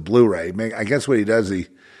DVD. It's a Blu-ray. I guess what he does,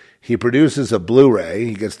 he produces a Blu-ray.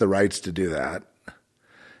 He gets the rights to do that.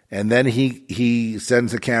 And then he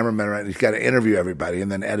sends the cameraman around. He's got to interview everybody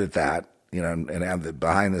and then edit that, and have the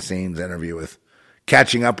behind the scenes interview with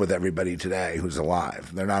catching up with everybody today who's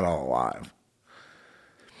alive. They're not all alive.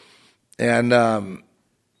 And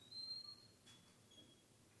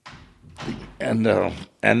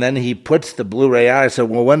then he puts the Blu-ray out. I said,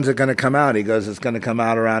 well, when's it going to come out? He goes, it's going to come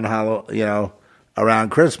out around around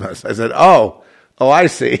Christmas. I said, oh, I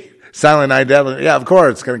see. Silent Night Deadly. Yeah, of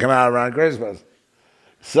course, it's going to come out around Christmas.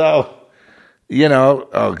 So, I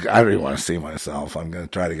don't even want to see myself. I'm going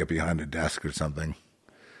to try to get behind a desk or something.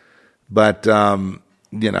 But,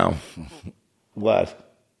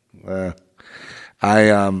 what?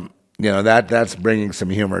 That's bringing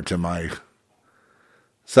some humor to my...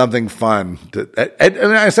 something fun.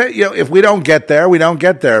 And I say, if we don't get there, we don't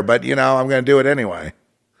get there. But, I'm going to do it anyway.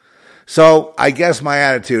 So I guess my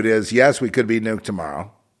attitude is, yes, we could be nuked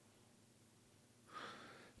tomorrow.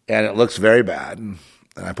 And it looks very bad. And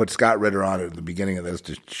I put Scott Ritter on it at the beginning of this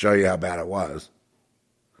to show you how bad it was.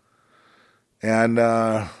 And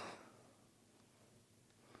on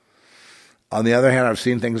the other hand, I've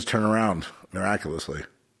seen things turn around miraculously.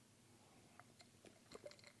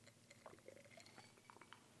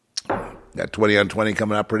 Got 20 on 20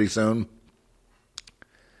 coming up pretty soon.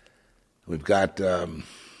 We've got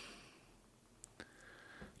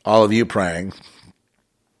all of you praying.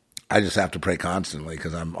 I just have to pray constantly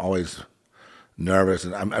because I'm always nervous.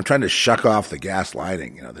 And I'm trying to shuck off the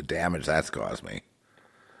gaslighting, the damage that's caused me.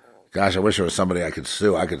 Gosh, I wish there was somebody I could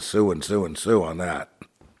sue. I could sue and sue and sue on that.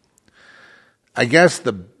 I guess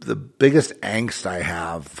the biggest angst I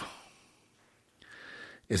have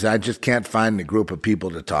is I just can't find a group of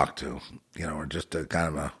people to talk to, or just a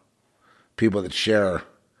kind of people that share.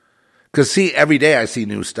 Because every day I see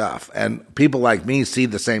new stuff, and people like me see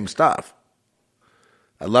the same stuff.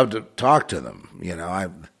 I love to talk to them,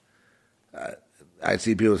 I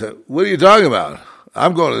see people say, "What are you talking about?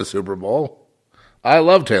 I'm going to the Super Bowl. I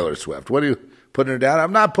love Taylor Swift. What are you putting her down?"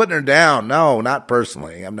 I'm not putting her down. No, not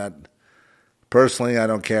personally. I'm not personally. I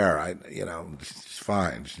don't care. She's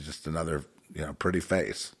fine. She's just another. Pretty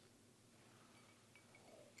face.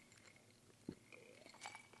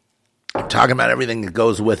 I'm talking about everything that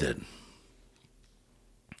goes with it.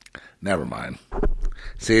 Never mind.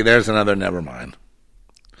 See, there's another never mind.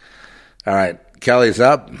 All right, Kelly's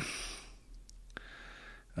up. I'm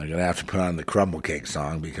going to have to put on the Crumble Cake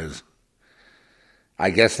song because I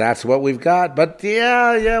guess that's what we've got. But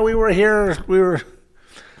yeah, we were here.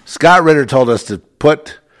 Scott Ritter told us to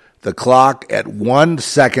put the clock at 1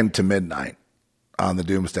 second to midnight on the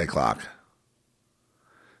doomsday clock.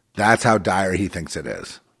 That's how dire he thinks it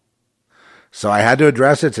is. So I had to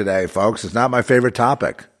address it today, folks. It's not my favorite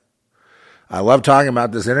topic. I love talking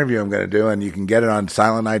about this interview I'm going to do, and you can get it on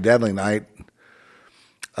Silent Night, Deadly Night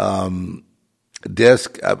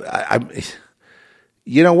disc. What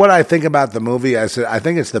I think about the movie? I said I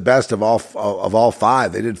think it's the best of all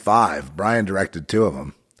 5. They did 5. Brian directed 2 of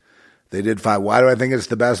them. They did 5. Why do I think it's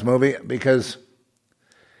the best movie? Because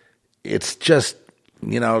it's just,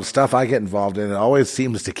 stuff I get involved in. It always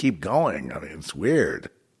seems to keep going. I mean, it's weird.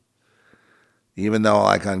 Even though,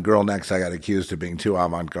 like on Girl Next, I got accused of being too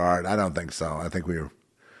avant-garde. I don't think so. I think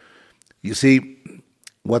you see,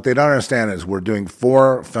 what they don't understand is we're doing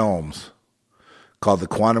 4 films called the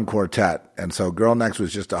Quantum Quartet. And so Girl Next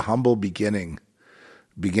was just a humble beginning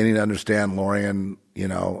to understand Lorien,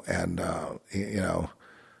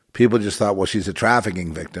 people just thought, well, she's a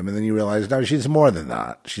trafficking victim. And then you realize, no, she's more than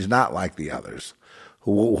that. She's not like the others.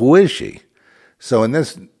 Who is she? So in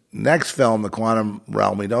this next film, The Quantum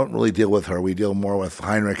Realm, we don't really deal with her. We deal more with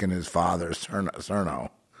Heinrich and his father, Cerno.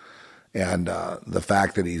 And the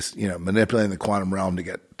fact that he's, manipulating the quantum realm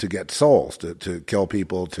to get souls, to kill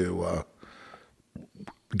people, to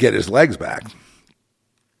get his legs back.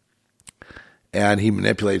 and he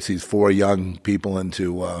manipulates these 4 young people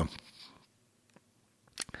into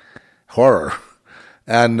horror.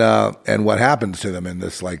 And what happens to them in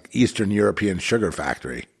this like Eastern European sugar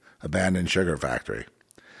factory, abandoned sugar factory.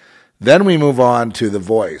 Then we move on to The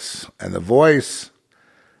Voice, and The Voice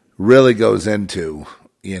really goes into,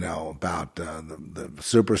 about the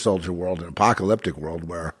super soldier world, an apocalyptic world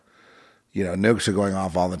where, nukes are going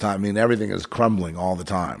off all the time. I mean, everything is crumbling all the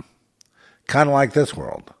time. Kind of like this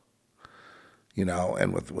world,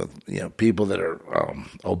 and with people that are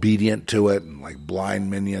obedient to it, and like blind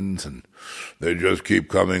minions, and they just keep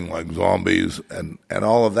coming like zombies, and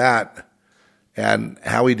all of that, and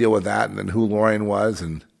how we deal with that, and then who Lorraine was,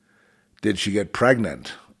 and did she get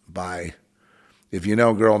pregnant by, if you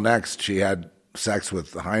know Girl Next, she had sex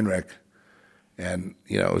with Heinrich, and,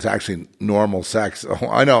 it was actually normal sex. Oh,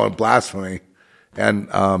 I know, blasphemy. And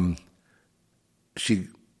can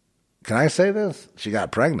I say this? She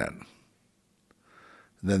got pregnant.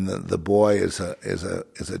 Then the boy is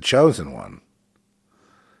a chosen one.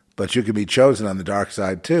 But you can be chosen on the dark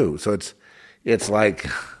side too. So it's like,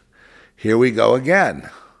 here we go again.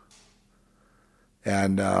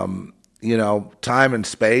 And time and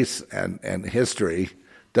space and history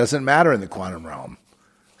doesn't matter in the quantum realm.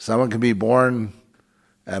 Someone can be born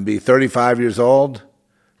and be 35 years old,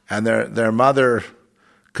 and their mother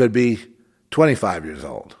could be 25 years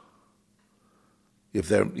old. If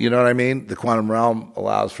they're, you know what I mean? The quantum realm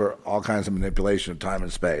allows for all kinds of manipulation of time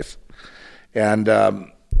and space. And,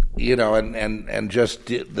 and just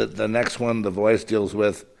the next one, The Voice, deals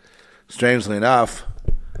with, strangely enough,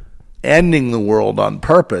 ending the world on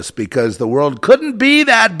purpose, because the world couldn't be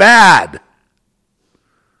that bad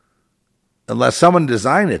unless someone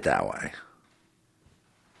designed it that way.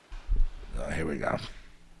 Oh, here we go.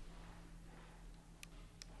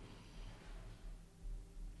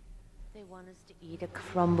 They want us to eat a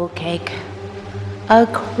crumble cake. A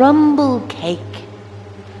crumble cake.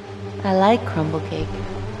 I like crumble cake,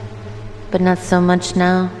 but not so much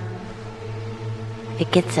now.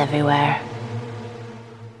 It gets everywhere.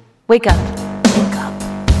 Wake up, wake up.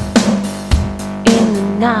 In the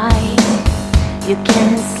night, you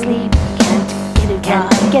can't sleep,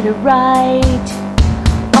 can't get it right.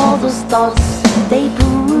 All those thoughts, they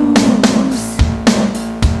bruise.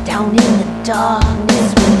 Down in the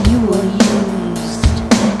darkness when you were used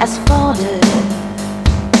as fodder,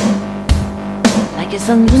 like your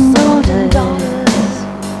sons and daughters.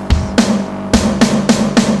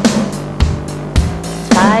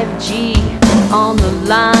 5G on the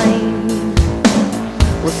line,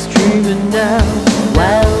 we're streaming down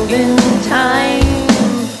well in time.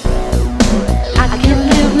 I can't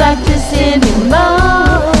live like this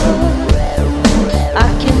anymore. I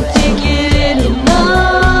can't take it anymore.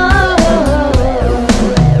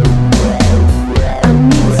 I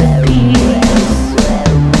need some peace.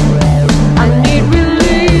 I need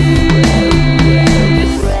release,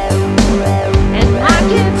 and I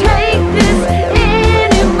can't take this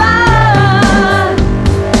anymore.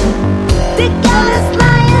 The girl is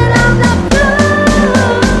lying on the floor,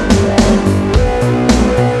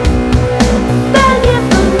 begging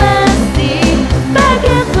for mercy,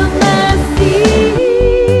 begging for mercy.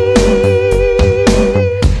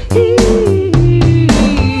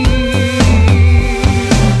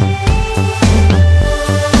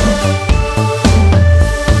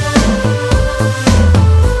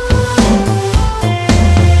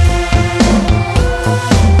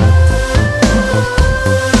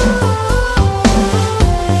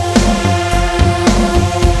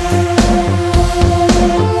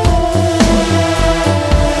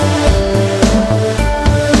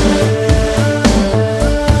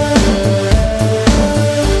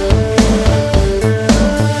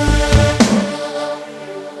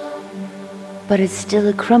 But it's still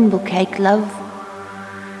a crumble cake, love.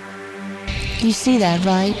 You see that,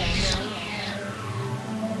 right?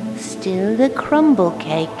 Still the crumble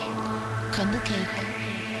cake. Crumble cake.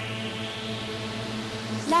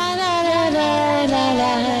 La la la la la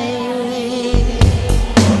la.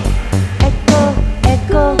 Echo,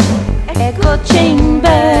 echo, echo chamber.